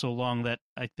is not so long that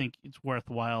I think it's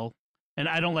worthwhile, and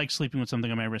I don't like sleeping with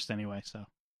something on my wrist anyway, so.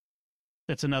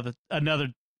 That's another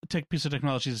piece of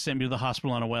technology that sent me to the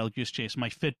hospital on a wild goose chase. My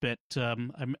Fitbit,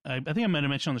 I think I might have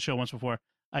mentioned on the show once before,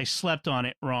 I slept on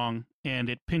it wrong, and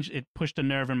it pushed a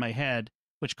nerve in my head,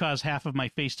 which caused half of my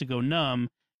face to go numb,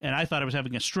 and I thought I was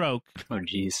having a stroke. Oh,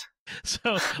 geez.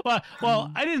 So,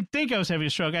 well, I didn't think I was having a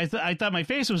stroke. I thought my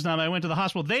face was numb. I went to the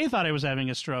hospital. They thought I was having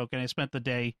a stroke, and I spent the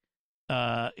day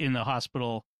in the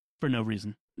hospital for no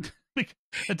reason.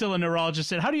 Until a neurologist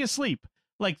said, "How do you sleep?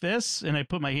 Like this?" And I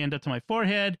put my hand up to my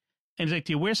forehead, and he's like,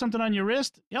 "Do you wear something on your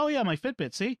wrist?" "Oh yeah, my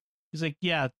Fitbit, see?" He's like,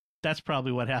 "Yeah, that's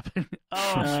probably what happened."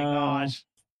 Oh my gosh.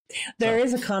 There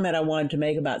is a comment I wanted to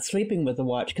make about sleeping with the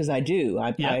watch, because I do.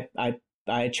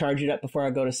 I charge it up before I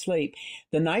go to sleep.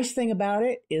 The nice thing about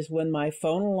it is when my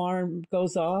phone alarm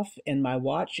goes off and my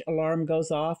watch alarm goes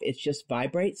off, it just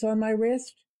vibrates on my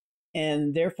wrist.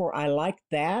 And therefore I like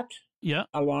that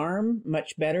alarm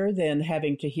much better than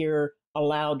having to hear a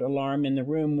loud alarm in the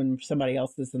room when somebody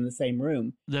else is in the same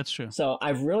room. That's true. So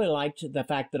I've really liked the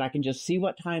fact that I can just see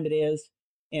what time it is,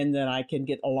 and then I can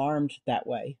get alarmed that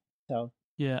way. So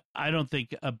yeah, I don't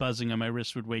think a buzzing on my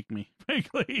wrist would wake me,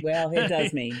 frankly. Well, it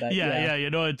does me, but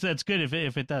that's good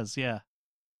if it does. Yeah,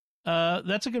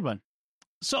 that's a good one.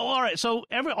 So all right, so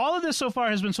all of this so far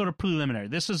has been sort of preliminary.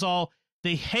 This is all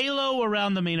the halo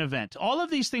around the main event. All of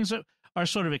these things are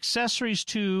sort of accessories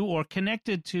to or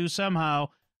connected to somehow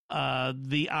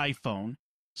the iPhone.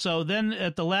 So then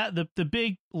at the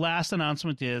big last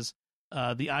announcement is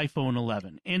the iPhone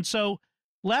 11. And so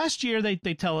last year they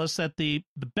tell us that the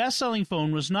best-selling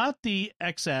phone was not the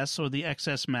XS or the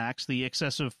XS Max, the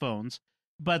excessive phones,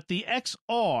 but the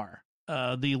XR,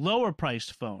 the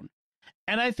lower-priced phone.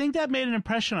 And I think that made an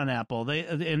impression on Apple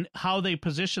and how they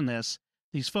position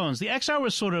these phones. The XR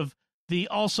was sort of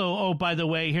oh, by the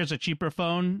way, here's a cheaper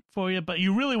phone for you, but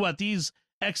you really want these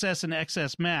XS and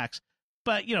XS Max,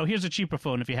 but here's a cheaper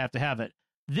phone if you have to have it.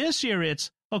 This year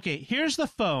it's, okay, here's the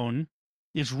phone.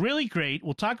 It's really great.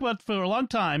 We'll talk about it for a long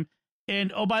time.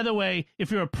 And oh, by the way,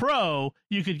 if you're a pro,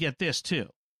 you could get this too.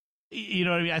 You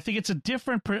know what I mean? I think it's a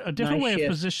different Nice way shift. of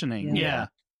positioning. Yeah.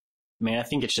 I mean, I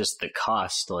think it's just the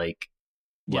cost. Like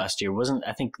last year, was the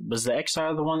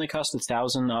XR the one that cost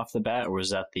 $1,000 off the bat, or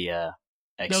was that the XS?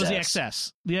 That was the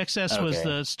XS. The XS was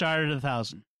the start at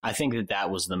 $1,000. I think that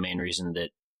was the main reason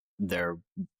that they're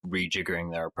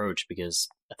rejiggering their approach, because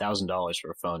 $1,000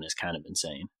 for a phone is kind of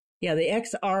insane. Yeah, the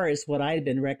XR is what I'd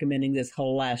been recommending this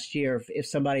whole last year. If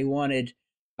somebody wanted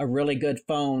a really good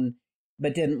phone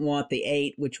but didn't want the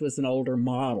 8, which was an older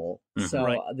model. Mm-hmm.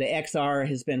 So the XR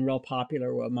has been real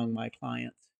popular among my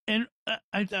clients. And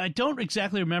I don't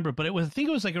exactly remember, but I think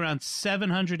it was like around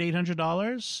 $700,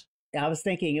 $800. I was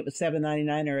thinking it was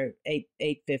 $799 or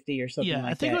 $850 or something like that. Yeah,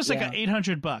 I think it was like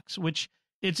 $800, which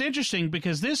it's interesting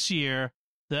because this year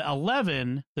the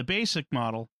 11, the basic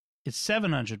model, is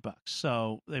 $700.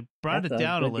 So they brought it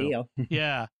down a little. Deal.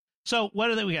 Yeah. So what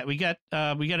we got? We got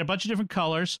a bunch of different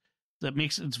colors.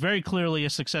 It's very clearly a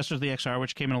successor to the XR,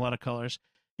 which came in a lot of colors.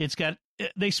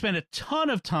 They spent a ton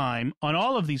of time on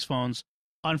all of these phones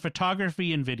on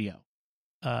photography and video.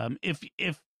 If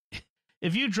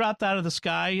you dropped out of the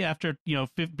sky after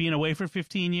being away for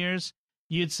 15 years,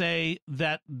 you'd say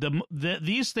that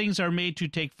these things are made to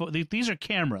take these are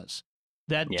cameras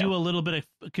that do a little bit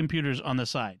of computers on the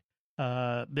side.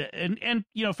 And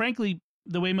frankly,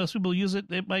 the way most people use it,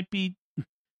 it might be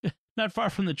not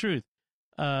far from the truth.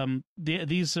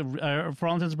 These are, for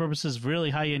all intents and purposes, really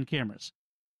high-end cameras.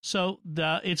 So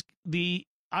the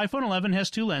iPhone 11 has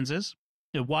 2 lenses.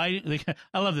 I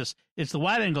love this. It's the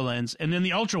wide-angle lens and then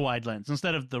the ultra-wide lens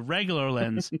instead of the regular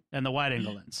lens and the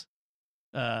wide-angle lens.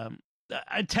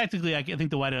 Technically, I think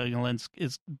the wide-angle lens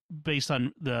is based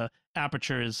on the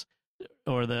aperture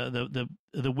or the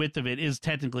width of it is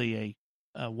technically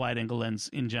a wide-angle lens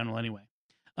in general anyway.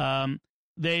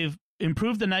 They've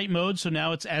improved the night mode, so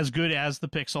now it's as good as the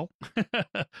Pixel,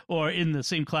 or in the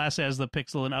same class as the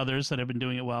Pixel and others that have been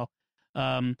doing it well.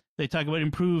 They talk about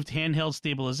improved handheld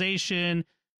stabilization.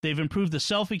 They've improved the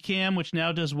selfie cam, which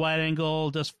now does wide angle,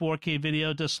 does 4K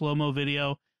video, does slow-mo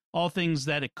video, all things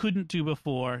that it couldn't do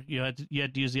before. You had to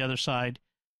use the other side.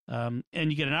 And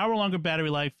you get an hour longer battery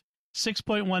life,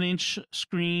 6.1-inch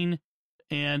screen,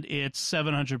 and it's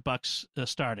 $700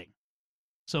 starting.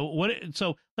 So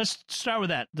let's start with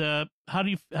that.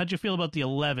 How'd you feel about the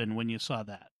 11 when you saw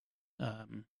that?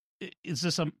 Is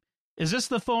this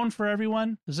the phone for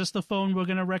everyone? Is this the phone we're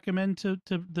going to recommend to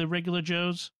the regular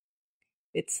Joes?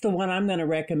 It's the one I'm going to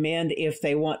recommend if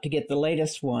they want to get the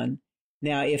latest one.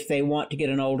 Now, if they want to get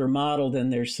an older model, then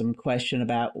there's some question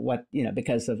about what,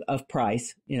 because of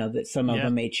price, that some of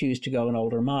them may choose to go an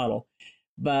older model.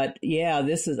 But yeah,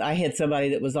 I had somebody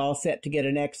that was all set to get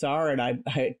an XR, and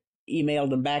I emailed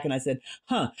them back and I said,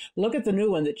 look at the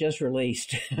new one that just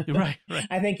released. Right.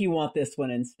 I think you want this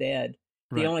one instead.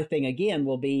 Right. The only thing, again,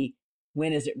 will be,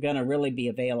 when is it going to really be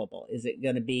available? Is it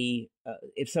going to be,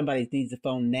 if somebody needs a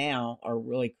phone now or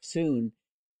really soon,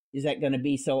 is that going to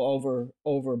be so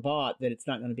overbought that it's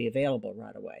not going to be available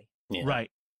right away? Yeah.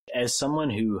 Right. As someone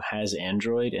who has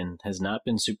Android and has not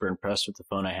been super impressed with the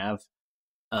phone I have,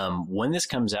 when this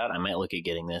comes out, I might look at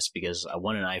getting this because I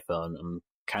want an iPhone. I'm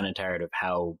kind of tired of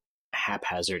how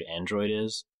haphazard Android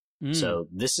is. So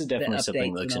this is definitely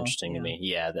something that looks interesting to me.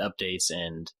 Yeah, the updates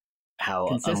and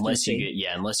how unless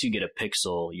you get a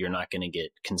Pixel, you're not going to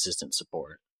get consistent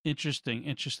support.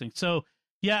 Interesting. So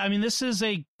yeah, I mean, this is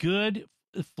a good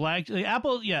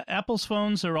Apple's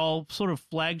phones are all sort of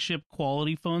flagship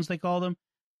quality phones, they call them,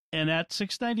 and at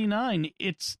 $699,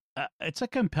 it's a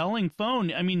compelling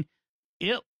phone. I mean,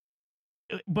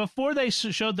 before they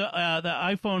showed the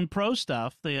iPhone Pro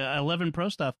stuff, the 11 Pro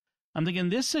stuff, I'm thinking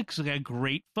this is a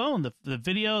great phone. The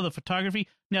video, the photography.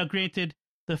 Now, granted,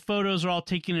 the photos are all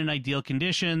taken in ideal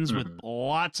conditions with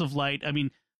lots of light. I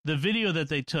mean, the video that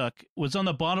they took was on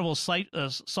the Bonneville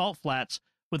salt flats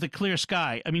with a clear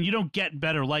sky. I mean, you don't get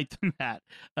better light than that.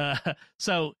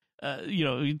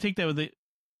 You take that with the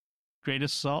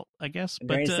greatest salt, I guess.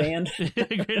 Grain of sand.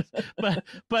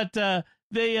 but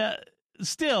they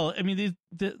still, I mean,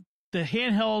 the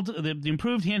handheld, the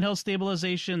improved handheld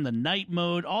stabilization, the night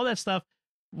mode, all that stuff.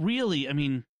 Really, I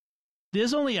mean,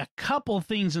 there's only a couple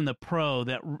things in the Pro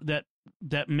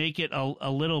that make it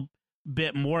a little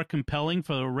bit more compelling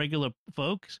for regular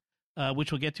folks,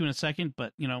 which we'll get to in a second.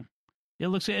 But it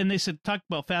looks, and they talked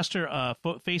about faster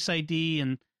Face ID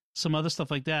and some other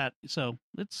stuff like that. So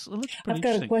it looks pretty I've got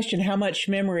interesting. a question. How much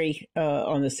memory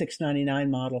on the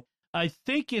 699 model? I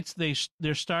think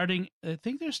they're starting. I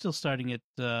think they're still starting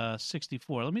at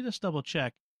 64. Let me just double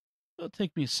check. It'll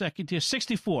take me a second here.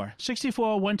 64,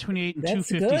 128, and That's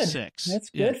 256. Good. That's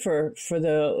good for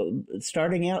the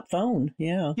starting out phone.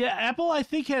 Yeah. Yeah, Apple I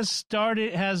think has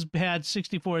had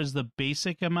 64 as the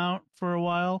basic amount for a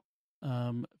while.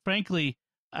 Frankly,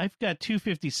 I've got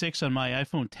 256 on my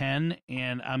iPhone 10,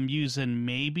 and I'm using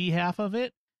maybe half of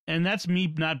it, and that's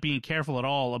me not being careful at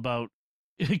all about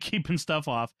keeping stuff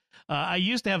off. I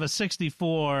used to have a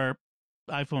 64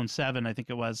 iPhone 7, I think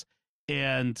it was,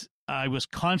 and I was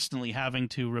constantly having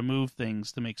to remove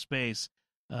things to make space.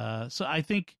 So I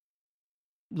think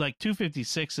like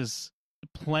 256 is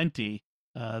plenty.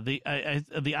 The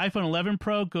iPhone 11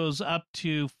 Pro goes up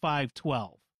to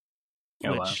 512,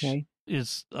 which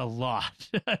is a lot.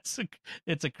 it's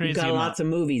a crazy. You've got amount. Lots of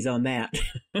movies on that,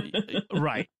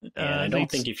 right? And I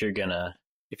don't think if you're gonna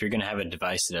have a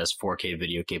device that has 4K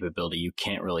video capability, you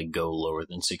can't really go lower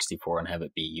than 64 and have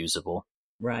it be usable.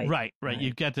 Right.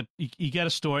 You got to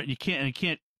store it. You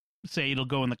can't say it'll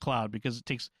go in the cloud because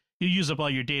you use up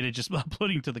all your data just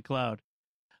uploading to the cloud.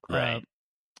 Right.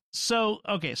 So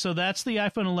that's the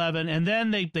iPhone 11, and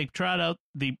then they trot out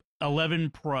the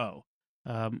 11 Pro,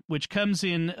 which comes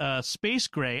in space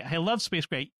gray. I love space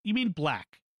gray. You mean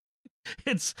black?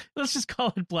 Let's just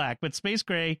call it black, but space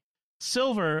gray,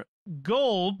 silver,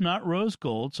 gold, not rose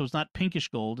gold, so it's not pinkish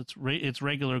gold. It's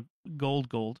regular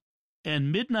gold.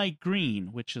 And midnight green,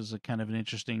 which is a kind of an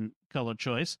interesting color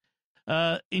choice,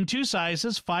 in two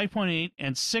sizes, 5.8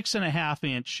 and 6.5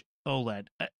 inch OLED.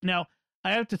 Now,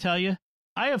 I have to tell you,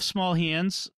 I have small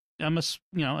hands. That's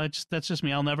just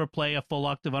me. I'll never play a full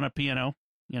octave on a piano.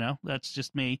 That's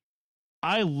just me.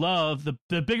 I love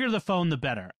the bigger the phone, the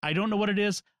better. I don't know what it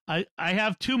is. I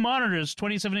have two monitors,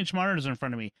 27-inch monitors in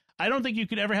front of me. I don't think you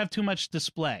could ever have too much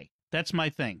display. That's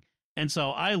my thing. And so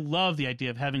I love the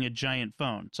idea of having a giant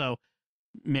phone. So,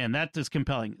 man, that is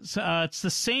compelling. So, it's the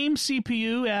same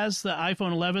CPU as the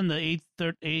iPhone 11, the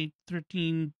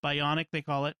A13 Bionic, they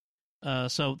call it.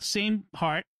 So same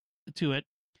heart to it.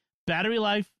 Battery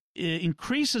life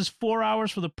increases 4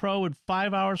 hours for the Pro and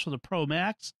 5 hours for the Pro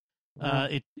Max. Wow.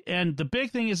 And the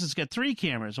big thing is it's got three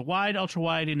cameras, a wide, ultra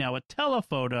wide, and now a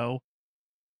telephoto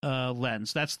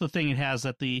lens. That's the thing it has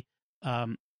that the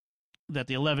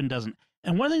 11 doesn't.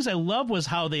 And one of the things I love was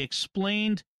how they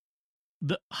explained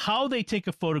how they take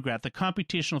a photograph, the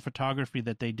computational photography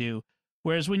that they do.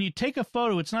 Whereas when you take a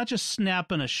photo, it's not just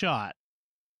snapping a shot.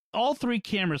 All three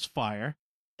cameras fire,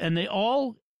 and they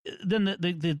all then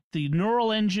the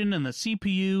neural engine and the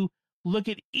CPU look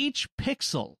at each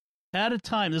pixel at a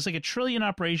time. There's like 1 trillion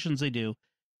operations they do,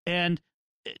 and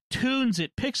it tunes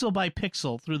it pixel by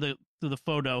pixel through the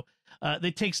photo.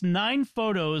 It takes 9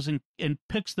 photos and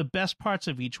picks the best parts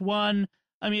of each one.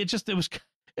 I mean,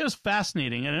 it was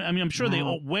fascinating, and I mean, I'm sure they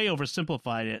way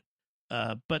oversimplified it,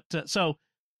 but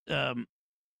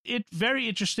it's very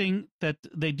interesting that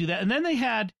they do that. And then they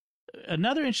had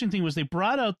another interesting thing was they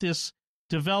brought out this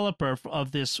developer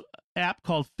of this app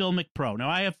called Filmic Pro. Now,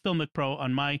 I have Filmic Pro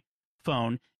on my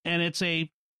phone, and it's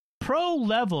a pro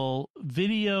level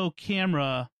video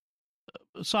camera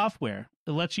software.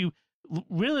 It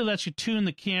really lets you tune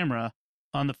the camera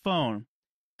on the phone.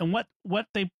 And what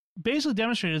they basically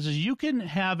demonstrated is you can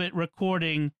have it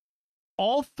recording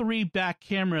all 3 back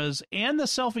cameras and the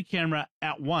selfie camera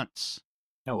at once.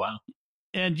 Oh, wow.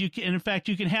 And in fact,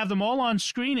 you can have them all on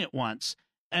screen at once,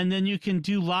 and then you can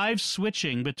do live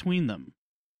switching between them,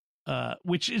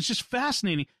 which is just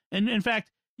fascinating. And in fact,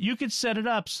 you could set it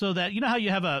up so that, you know how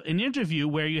you have an interview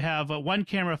where you have one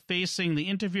camera facing the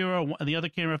interviewer and the other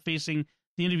camera facing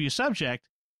the interview subject?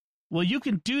 Well, you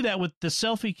can do that with the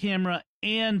selfie camera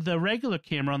and the regular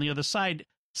camera on the other side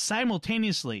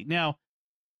simultaneously. Now,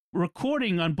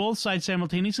 recording on both sides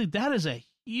simultaneously, that is a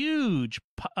huge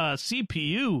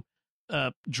CPU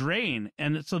drain.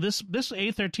 And so this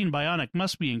A13 Bionic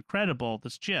must be incredible,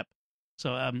 this chip.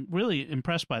 So I'm really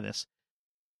impressed by this.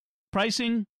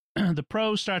 Pricing, the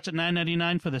Pro starts at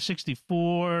 $999 for the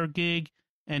 64 gig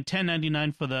and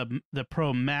 $1099 for the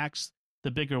Pro Max,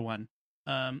 the bigger one.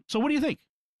 So what do you think?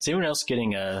 Is anyone else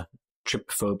getting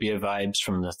trypophobia vibes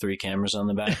from the 3 cameras on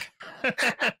the back?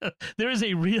 There is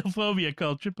a real phobia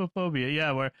called trypophobia,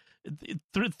 yeah, where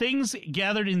things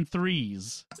gathered in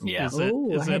threes. Yeah.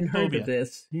 I hadn't heard of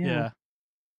this. Yeah.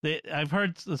 I've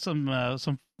heard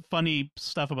some funny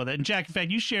stuff about that. And Jack, in fact,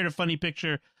 you shared a funny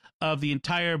picture of the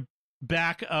entire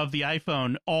back of the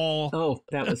iPhone, all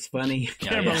that was funny.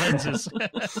 camera lenses.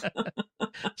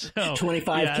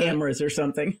 25 cameras or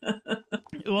something.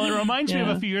 Well, it reminds me of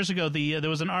Yeah. a few years ago. There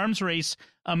was an arms race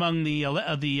among the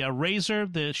razor,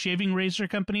 the shaving razor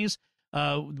companies.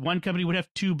 One company would have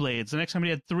 2 blades, the next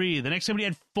company had 3, the next company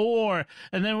had 4,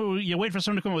 and then you wait for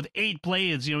someone to come up with 8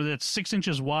 blades. That's 6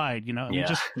 inches wide. I mean,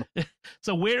 Yeah.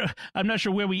 so I'm not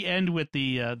sure where we end with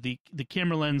the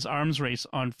camera lens arms race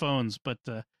on phones, but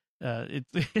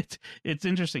it's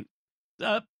interesting.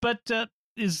 But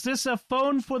is this a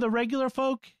phone for the regular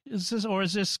folk? Is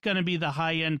this going to be the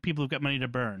high end people who've got money to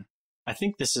burn? I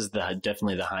think this is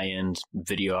definitely the high end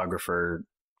videographer,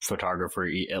 photographer,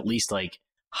 at least like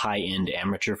high end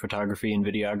amateur photography and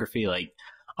videography. Like,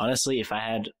 honestly, if I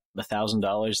had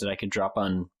 $1,000 that I could drop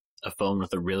on a phone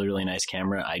with a really, really nice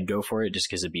camera, I'd go for it, just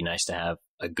because it'd be nice to have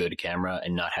a good camera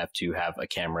and not have to have a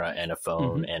camera and a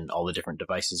phone and all the different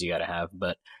devices you got to have.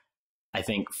 But I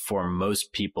think for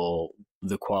most people,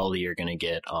 the quality you're going to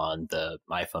get on the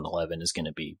iPhone 11 is going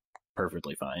to be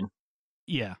perfectly fine.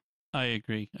 Yeah, I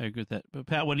agree. I agree with that. But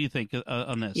Pat, what do you think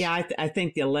on this? Yeah, I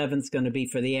think the 11's going to be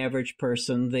for the average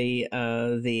person. The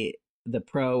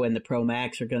Pro and the Pro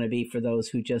Max are going to be for those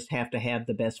who just have to have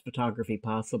the best photography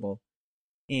possible.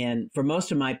 And for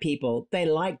most of my people, they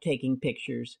like taking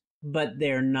pictures, but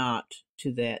they're not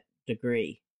to that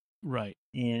degree. Right.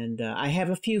 And I have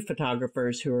a few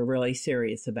photographers who are really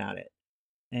serious about it.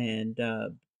 And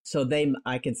so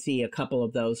I can see a couple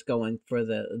of those going for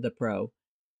the Pro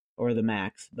or the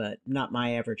Max, but not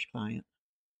my average client.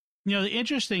 The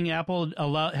interesting, Apple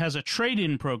has a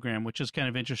trade-in program, which is kind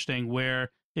of interesting,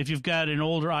 where if you've got an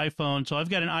older iPhone, so I've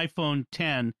got an iPhone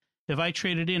 10, if I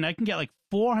trade it in, I can get like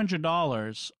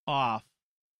 $400 off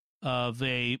of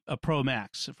a Pro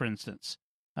Max, for instance.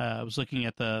 I was looking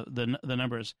at the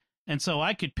numbers. And so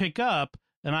I could pick up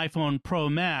an iPhone Pro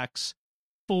Max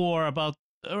for about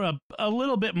a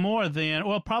little bit more than,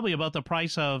 well, probably about the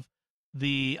price of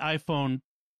the iPhone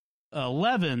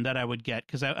 11 that I would get,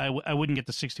 because I wouldn't get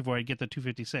the 64, I'd get the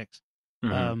 256.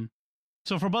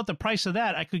 So for about the price of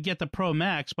that, I could get the Pro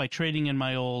Max by trading in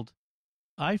my old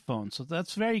iPhone. So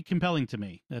that's very compelling to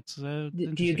me. That's Do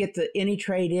you get any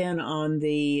trade in on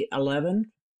the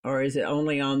 11? Or is it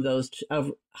only on those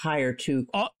higher 2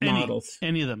 models?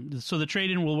 Any of them. So the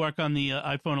trade-in will work on the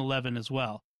iPhone 11 as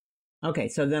well. Okay,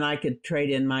 so then I could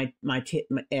trade in my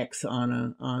X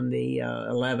on the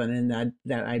 11, and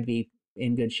that I'd be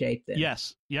in good shape then.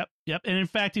 Yes. Yep. And in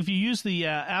fact, if you use the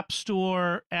App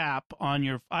Store app on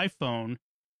your iPhone,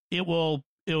 it will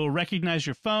recognize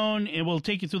your phone. It will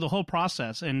take you through the whole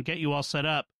process and get you all set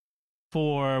up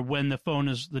for when the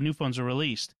new phones are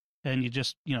released. And you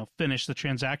just, finish the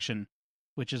transaction,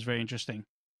 which is very interesting.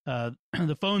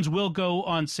 The phones will go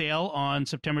on sale on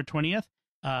September 20th.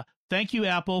 Thank you,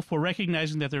 Apple, for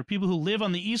recognizing that there are people who live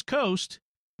on the East Coast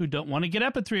who don't want to get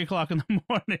up at 3 o'clock in the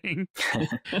morning.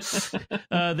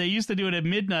 They used to do it at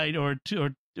midnight or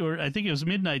I think it was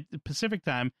midnight Pacific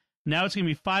time. Now it's going to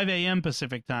be 5 a.m.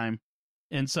 Pacific time.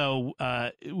 And so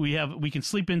we can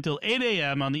sleep until 8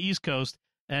 a.m. on the East Coast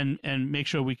and make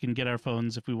sure we can get our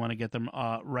phones if we want to get them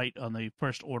right on the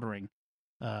first ordering.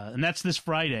 And that's this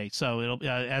Friday. So it'll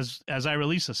as I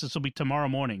release this will be tomorrow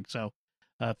morning. So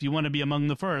if you want to be among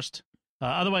the first,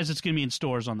 otherwise it's going to be in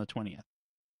stores on the 20th.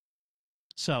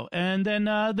 So, and then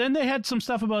they had some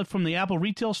stuff from the Apple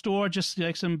retail store, just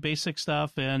like some basic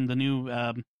stuff, and the new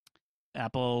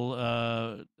Apple,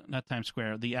 not Times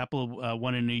Square, the Apple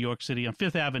one in New York City on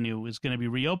Fifth Avenue is going to be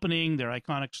reopening their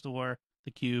iconic store,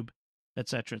 the Cube, et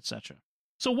cetera, et cetera.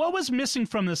 So what was missing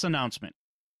from this announcement?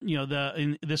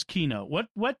 In this keynote,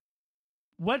 what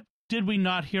did we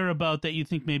not hear about that you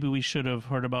think maybe we should have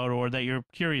heard about, or that you're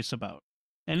curious about?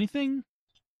 Anything?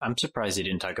 I'm surprised they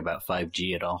didn't talk about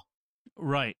 5G at all.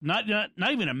 Right. Not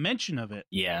even a mention of it.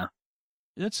 Yeah.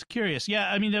 That's curious.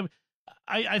 Yeah, I mean,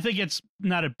 I think it's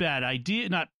not a bad idea,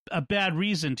 not a bad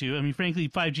reason to. I mean, frankly,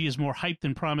 5G is more hype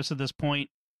than promise at this point.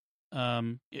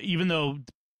 Even though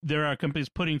there are companies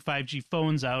putting 5G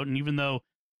phones out, and even though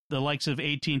the likes of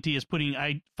AT&T is putting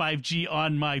 5G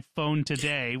on my phone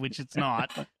today, which it's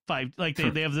not. They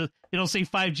have it'll say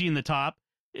 5G in the top.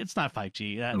 It's not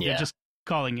 5G. They're just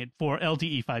calling it for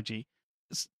LTE 5G.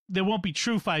 There won't be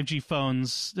true 5G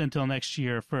phones until next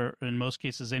year, in most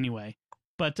cases anyway.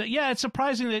 But it's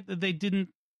surprising that they didn't.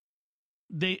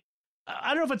 I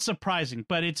don't know if it's surprising,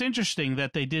 but it's interesting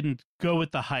that they didn't go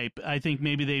with the hype. I think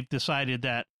maybe they've decided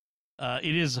that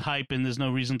it is hype and there's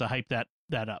no reason to hype that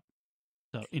up.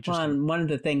 So interesting. Well, one of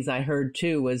the things I heard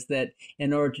too was that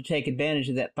in order to take advantage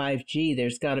of that 5G,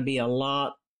 there's got to be a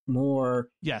lot more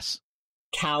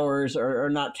towers or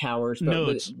not towers, but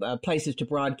nodes, places to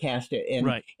broadcast it,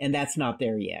 and that's not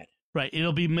there yet. Right.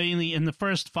 It'll be mainly in the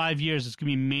first 5 years. It's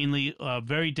going to be mainly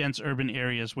very dense urban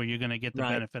areas where you're going to get the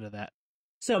benefit of that.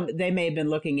 So they may have been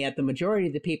looking at the majority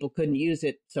of the people couldn't use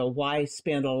it. So why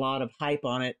spend a lot of hype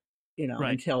on it,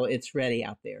 Right. until it's ready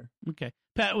out there? Okay.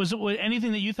 Pat, was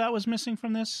anything that you thought was missing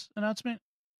from this announcement?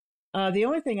 The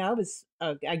only thing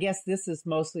I guess this is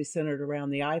mostly centered around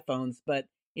the iPhones, but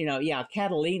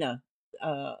Catalina.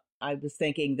 I was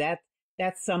thinking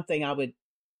that's something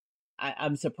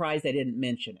I'm surprised they didn't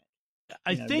mention it.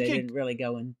 I think they didn't really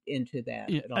go into that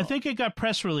at all. I think it got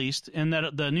press released, and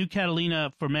that the new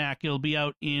Catalina for Mac, it'll be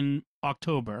out in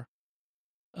October.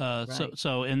 Right.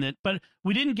 But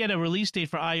we didn't get a release date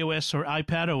for iOS or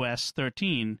iPadOS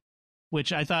 13,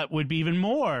 which I thought would be even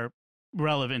more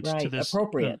relevant to this.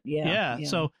 Appropriate. Yeah.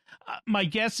 So my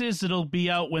guess is it'll be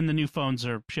out when the new phones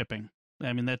are shipping.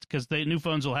 I mean, that's because the new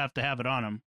phones will have to have it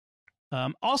on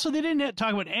them. Also, they didn't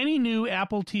talk about any new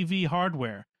Apple TV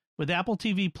hardware. With Apple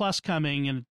TV Plus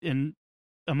coming in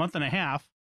a month and a half,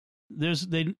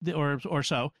 or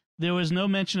so, there was no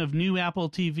mention of new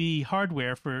Apple TV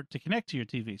hardware to connect to your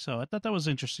TV. So I thought that was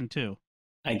interesting too.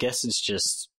 I guess it's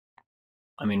just,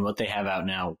 what they have out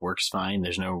now works fine.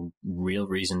 There's no real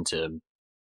reason to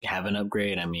have an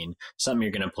upgrade. Something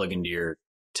you're going to plug into your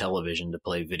television to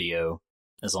play video,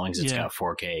 as long as it's got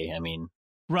 4K.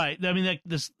 Right.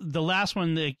 The last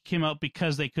one that came out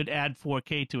because they could add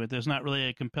 4K to it. There's not really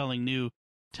a compelling new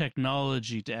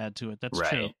technology to add to it. That's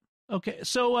true. Okay.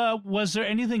 So was there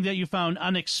anything that you found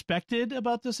unexpected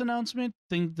about this announcement?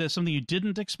 Something you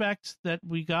didn't expect that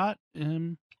we got?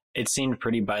 It seemed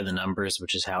pretty by the numbers,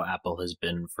 which is how Apple has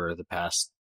been for the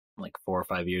past 4 or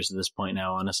 5 years at this point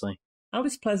now, honestly. I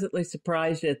was pleasantly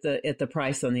surprised at the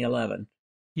price on the 11.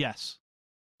 Yes.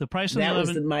 The price of the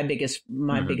 11 was my biggest.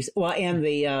 Well, and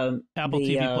the Apple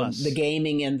TV Plus, the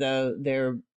gaming, and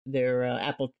their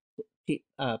Apple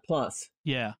Plus.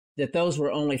 Yeah, that those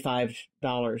were only $5.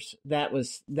 That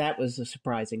was a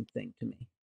surprising thing to me.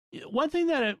 One thing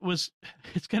that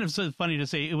it's kind of so funny to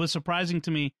say, it was surprising to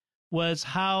me, was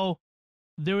how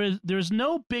there's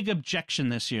no big objection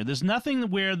this year. There's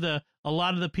nothing where a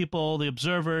lot of the people, the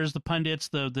observers, the pundits,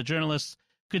 the journalists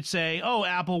could say, "Oh,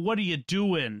 Apple, what are you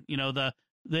doing?"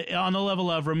 On the level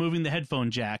of removing the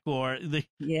headphone jack, or the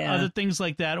other things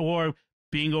like that, or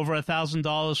being over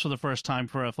 $1,000 for the first time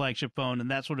for a flagship phone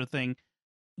and that sort of thing.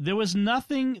 There was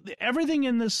nothing. Everything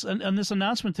in this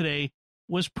announcement today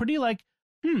was pretty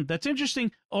that's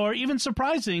interesting, or even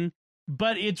surprising,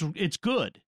 but it's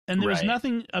good, and there was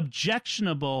nothing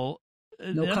objectionable.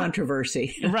 No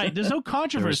controversy. Right. There's no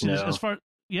controversy as far.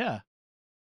 Yeah.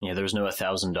 Yeah. There was no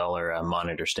 $1,000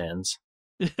 monitor stands.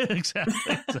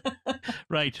 Exactly.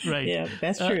 Right. Yeah,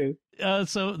 that's true.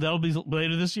 So that'll be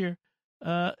later this year.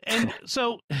 And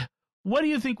so, what do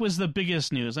you think was the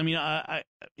biggest news?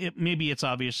 Maybe it's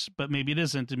obvious, but maybe it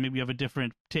isn't, and maybe you have a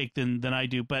different take than I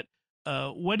do. But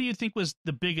what do you think was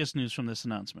the biggest news from this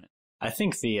announcement? I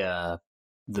think the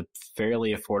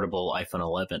fairly affordable iPhone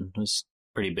 11 was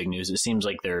pretty big news. It seems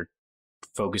like they're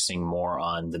focusing more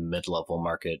on the mid-level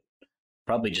market,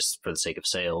 probably just for the sake of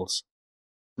sales.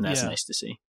 And that's nice to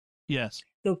see. Yes.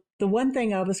 The one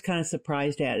thing I was kind of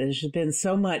surprised at is there's been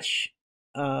so much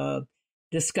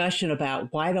discussion about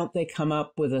why don't they come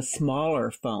up with a smaller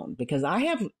phone? Because I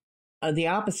have the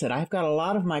opposite. I've got a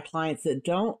lot of my clients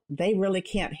that they really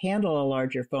can't handle a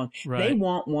larger phone. Right. They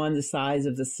want one the size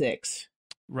of the 6.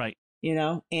 Right.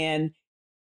 And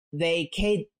they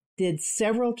did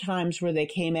several times where they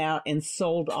came out and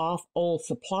sold off old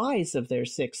supplies of their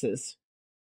 6s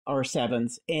or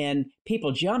 7s, and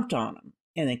people jumped on them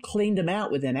and they cleaned them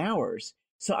out within hours.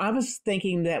 So I was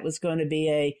thinking that was going to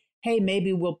be hey,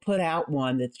 maybe we'll put out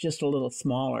one that's just a little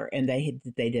smaller, and they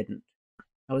didn't.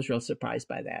 I was real surprised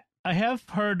by that. I have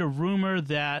heard a rumor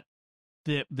that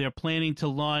they're planning to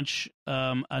launch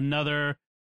another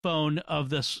phone of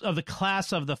the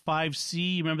class of the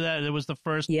 5C. You remember that? It was the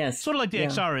first, sort of like the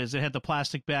XR is. It had the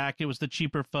plastic back. It was the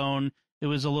cheaper phone. It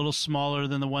was a little smaller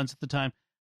than the ones at the time.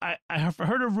 I have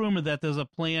heard a rumor that there's a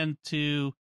plan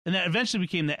to, and that eventually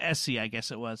became the SE, I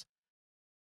guess it was,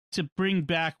 to bring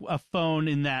back a phone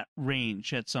in that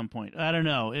range at some point. I don't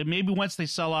know. Maybe once they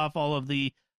sell off all of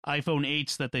the iPhone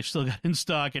 8s that they've still got in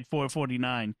stock at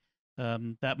 $449,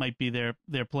 that might be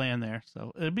their plan there.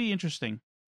 So it'd be interesting.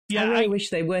 Yeah, I really wish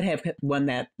they would have one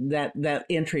that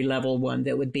entry level one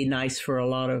that would be nice for a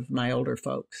lot of my older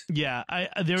folks. Yeah,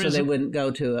 they wouldn't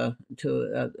go to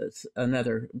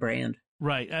another brand.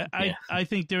 Right. I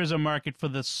think there is a market for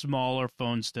the smaller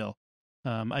phone still.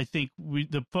 I think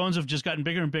the phones have just gotten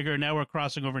bigger and bigger. Now we're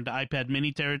crossing over into iPad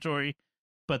mini territory,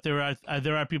 but there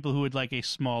are people who would like a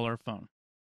smaller phone.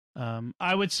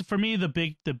 For me,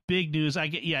 the big news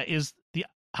is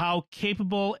how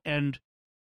capable and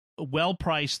well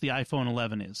priced the iPhone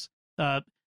 11 is.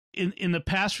 in the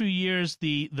past few years,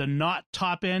 the not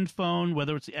top end phone,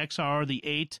 whether it's the XR or the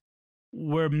 8,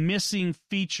 were missing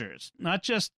features, not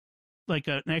just like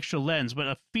an extra lens, but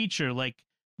a feature like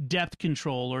depth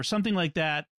control or something like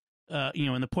that,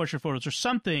 in the portrait photos, or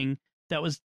something that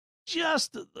was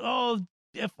just,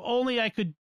 if only I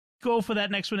could go for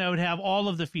that next one, I would have all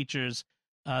of the features.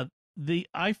 The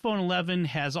iPhone 11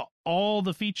 has all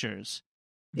the features.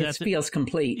 It feels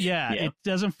complete. Yeah, it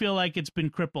doesn't feel like it's been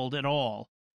crippled at all.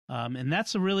 And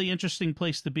that's a really interesting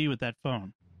place to be with that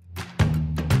phone.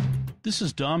 This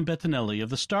is Dom Bettinelli of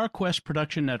the StarQuest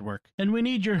Production Network, and we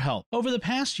need your help. Over the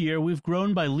past year, we've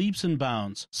grown by leaps and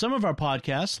bounds. Some of our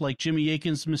podcasts, like Jimmy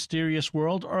Akin's Mysterious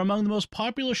World, are among the most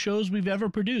popular shows we've ever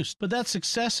produced, but that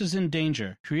success is in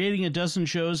danger. Creating a dozen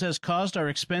shows has caused our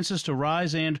expenses to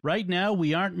rise, and right now,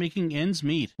 we aren't making ends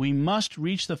meet. We must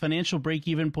reach the financial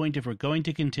break-even point if we're going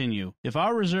to continue. If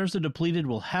our reserves are depleted,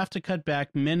 we'll have to cut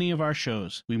back many of our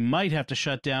shows. We might have to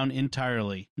shut down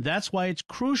entirely. That's why it's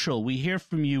crucial we hear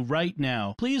from you right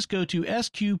now. Please go to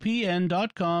sqpn.com/give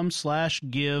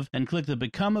and click the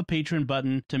Become a Patron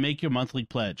button to make your monthly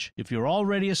pledge. If you're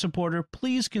already a supporter,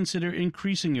 please consider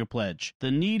increasing your pledge.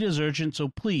 The need is urgent, so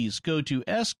please go to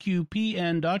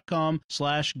sqpn.com/give.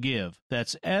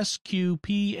 That's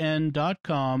sqpn.com/give.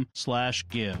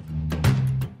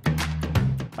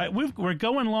 All right, we're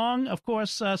going long, of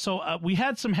course, so we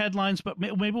had some headlines, but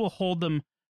maybe we'll hold them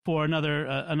for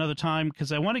another time,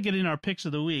 because I want to get in our picks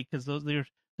of the week, because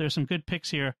there's some good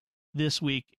picks here this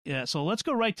week. So let's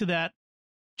go right to that.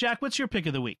 Jack, what's your pick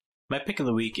of the week? My pick of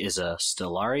the week is a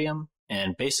Stellarium,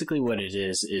 and basically what it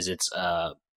is it's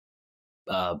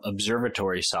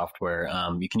observatory software.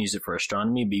 You can use it for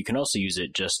astronomy, but you can also use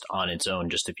it just on its own,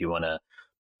 just if you want to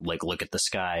look at the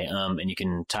sky. And you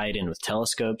can tie it in with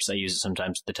telescopes. I use it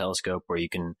sometimes with the telescope, where you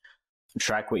can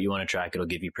track what you want to track. It'll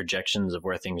give you projections of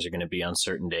where things are going to be on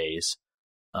certain days.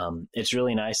 It's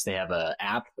really nice. They have an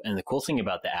app, and the cool thing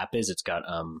about the app is it's got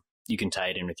you can tie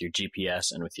it in with your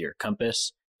GPS and with your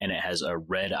compass, and it has a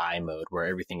red eye mode where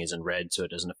everything is in red, so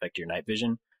it doesn't affect your night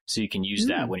vision. So you can use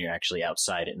that when you're actually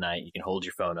outside at night. You can hold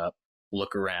your phone up,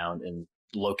 look around, and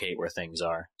locate where things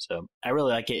are. So I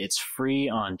really like it. It's free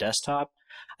on desktop.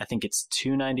 I think it's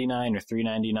 $2.99 or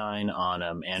 $3.99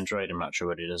 on Android. I'm not sure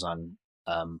what it is on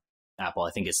Apple.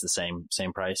 I think it's the same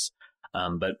price.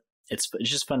 But it's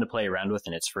just fun to play around with,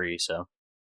 and it's free. So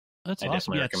that's I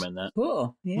awesome. definitely recommend that.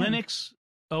 Cool. Yeah. Linux,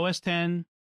 OS 10,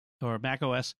 or Mac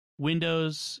OS,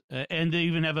 Windows, and they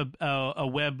even have a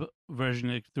web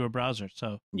version through a browser.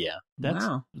 So yeah,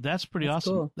 that's pretty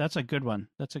awesome. Cool. That's a good one.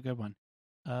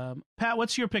 Pat,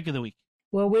 what's your pick of the week?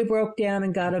 Well, we broke down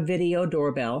and got a video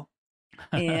doorbell,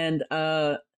 and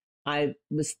I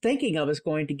was thinking I was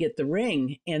going to get the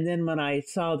Ring, and then when I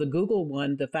saw the Google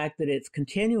one, the fact that it's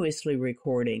continuously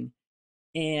recording,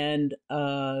 and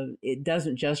it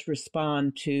doesn't just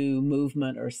respond to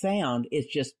movement or sound,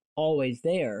 it's just always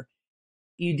there.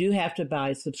 You do have to buy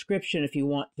a subscription if you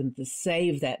want them to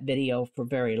save that video for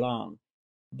very long,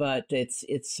 but it's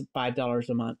 $5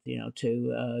 a month,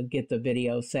 to get the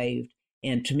video saved,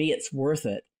 and to me, it's worth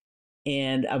it.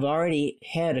 And I've already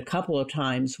had a couple of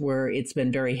times where it's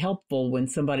been very helpful when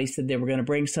somebody said they were going to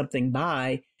bring something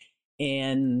by,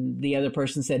 and the other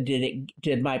person said,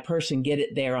 did my person get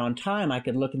it there on time? I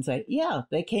could look and say, yeah,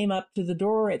 they came up to the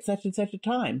door at such and such a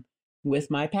time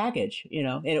with my package,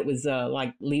 and it was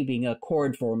like leaving a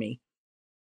cord for me.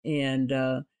 And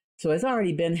so it's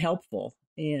already been helpful.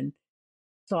 And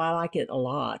so I like it a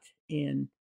lot. And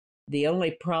the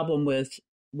only problem was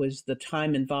the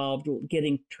time involved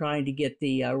trying to get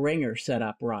the ringer set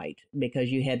up right, because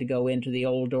you had to go into the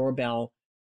old doorbell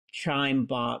chime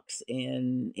box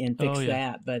and fix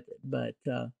that. But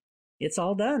it's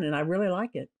all done, and I really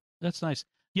like it. That's nice.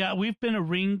 Yeah, we've had a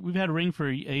Ring for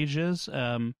ages.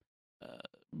 And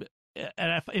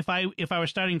if I were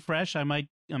starting fresh, I might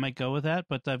go with that.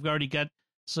 But I've already got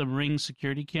some Ring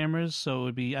security cameras, so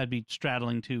I'd be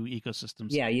straddling two ecosystems.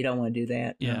 Yeah, you don't want to do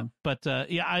that. Yeah, no. But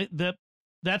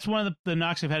that's one of the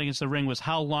knocks I've had against the Ring, was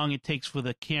how long it takes for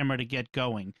the camera to get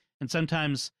going. And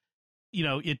sometimes,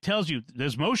 it tells you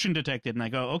there's motion detected, and I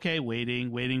go, okay,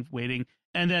 waiting,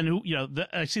 and then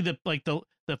I see the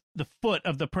foot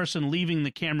of the person leaving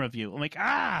the camera view. I'm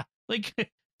like,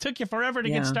 it took you forever to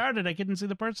get started. I couldn't see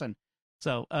the person.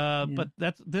 So, but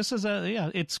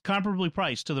it's comparably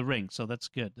priced to the Ring, so that's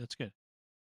good. That's good.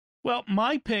 Well,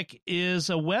 my pick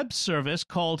is a web service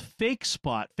called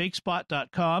FakeSpot,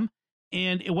 fakespot.com.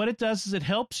 And what it does is it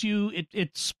helps you,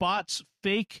 it spots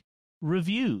fake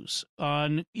reviews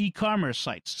on e-commerce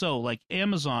sites. So like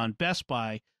Amazon, Best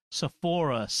Buy,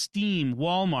 Sephora, Steam,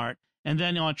 Walmart, and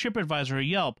then on TripAdvisor or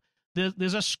Yelp,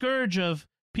 there's a scourge of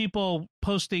people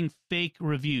posting fake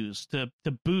reviews to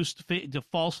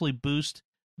falsely boost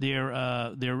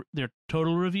their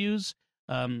total reviews.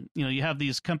 You have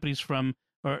these companies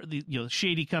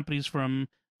shady companies from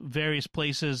various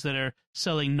places that are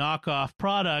selling knockoff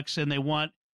products, and they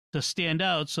want to stand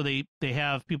out, so they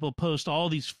have people post all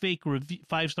these fake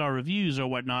 5-star reviews or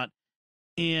whatnot.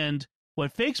 And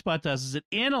what FakeSpot does is it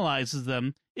analyzes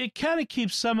them. It kind of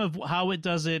keeps some of how it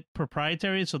does it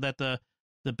proprietary, so that the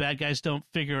bad guys don't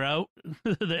figure out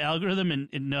the algorithm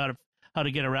and know how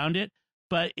to get around it.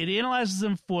 But it analyzes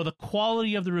them for the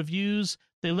quality of the reviews.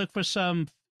 They look for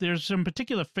there's some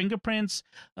particular fingerprints.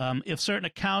 If certain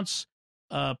accounts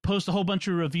post a whole bunch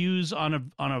of reviews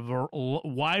on a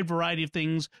wide variety of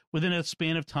things within a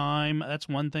span of time, that's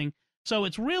one thing. So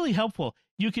it's really helpful.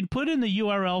 You can put in the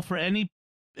URL for any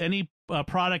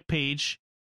product page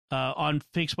on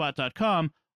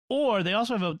fakespot.com, or they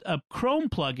also have a Chrome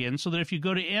plugin, so that if you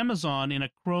go to Amazon in a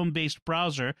Chrome-based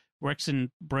browser, works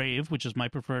in Brave, which is my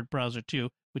preferred browser too,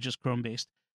 which is Chrome-based.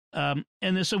 So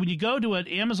when you go to an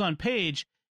Amazon page,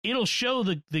 it'll show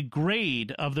the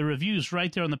grade of the reviews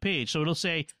right there on the page. So it'll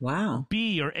say wow,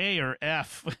 B or A or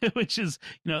F, which is,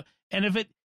 and if it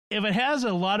has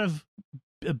a lot of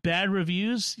bad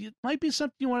reviews, it might be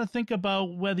something you want to think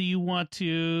about, whether you want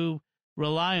to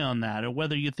rely on that, or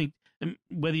whether you think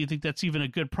that's even a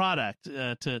good product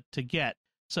to get.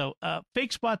 So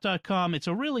fakespot.com, it's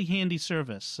a really handy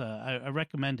service. I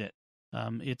recommend it.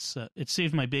 It's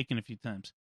saved my bacon a few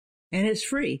times. And it's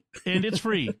free. And it's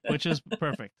free, which is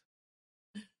perfect.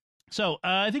 So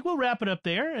I think we'll wrap it up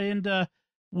there. And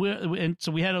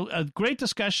so we had a great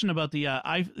discussion about the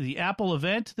Apple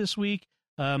event this week.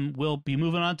 We'll be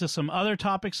moving on to some other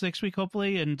topics next week,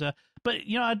 hopefully. But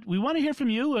we want to hear from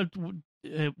you.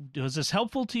 Was this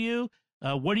helpful to you?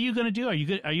 What are you going to do? Are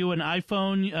you an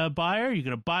iPhone buyer? Are you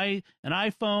going to buy an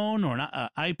iPhone or an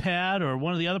iPad or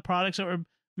one of the other products that were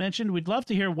mentioned? We'd love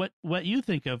to hear what you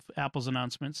think of Apple's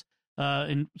announcements.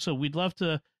 And so we'd love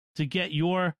to get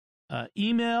your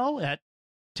email at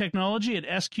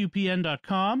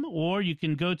technology@sqpn.com, or you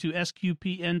can go to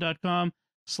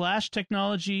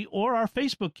sqpn.com/technology, or our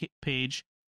Facebook page,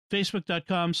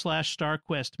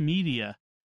 facebook.com/StarQuestMedia.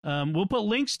 We'll put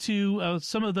links to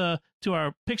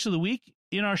our picks of the week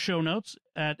in our show notes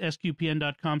at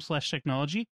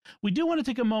sqpn.com/technology. We do want to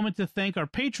take a moment to thank our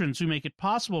patrons who make it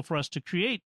possible for us to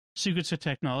create Secrets of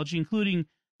Technology, including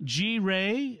G.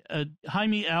 Ray,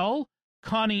 Jaime L.,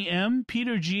 Connie M.,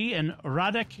 Peter G., and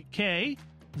Radek K.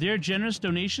 Their generous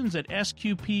donations at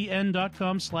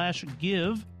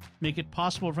sqpn.com/give make it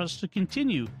possible for us to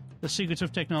continue the Secrets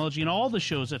of Technology and all the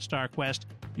shows at StarQuest.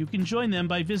 You can join them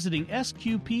by visiting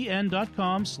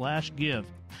sqpn.com/give.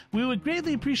 We would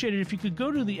greatly appreciate it if you could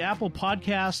go to the Apple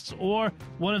Podcasts or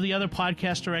one of the other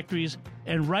podcast directories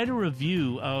and write a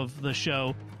review of the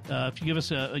show. If you give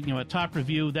us a top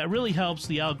review, that really helps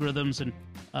the algorithms and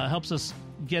helps us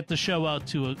get the show out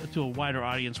to a wider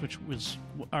audience, which was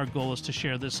our goal, is to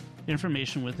share this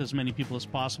information with as many people as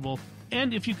possible.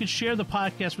 And if you could share the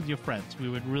podcast with your friends, we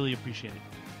would really appreciate it.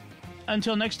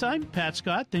 Until next time, Pat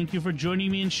Scott, thank you for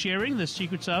joining me in sharing the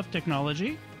Secrets of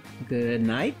Technology. Good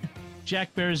night.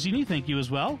 Jack Barazzini, thank you as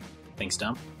well. Thanks,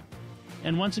 Dom.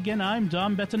 And once again, I'm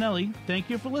Dom Bettinelli. Thank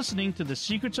you for listening to the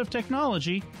Secrets of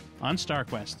Technology on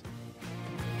StarQuest.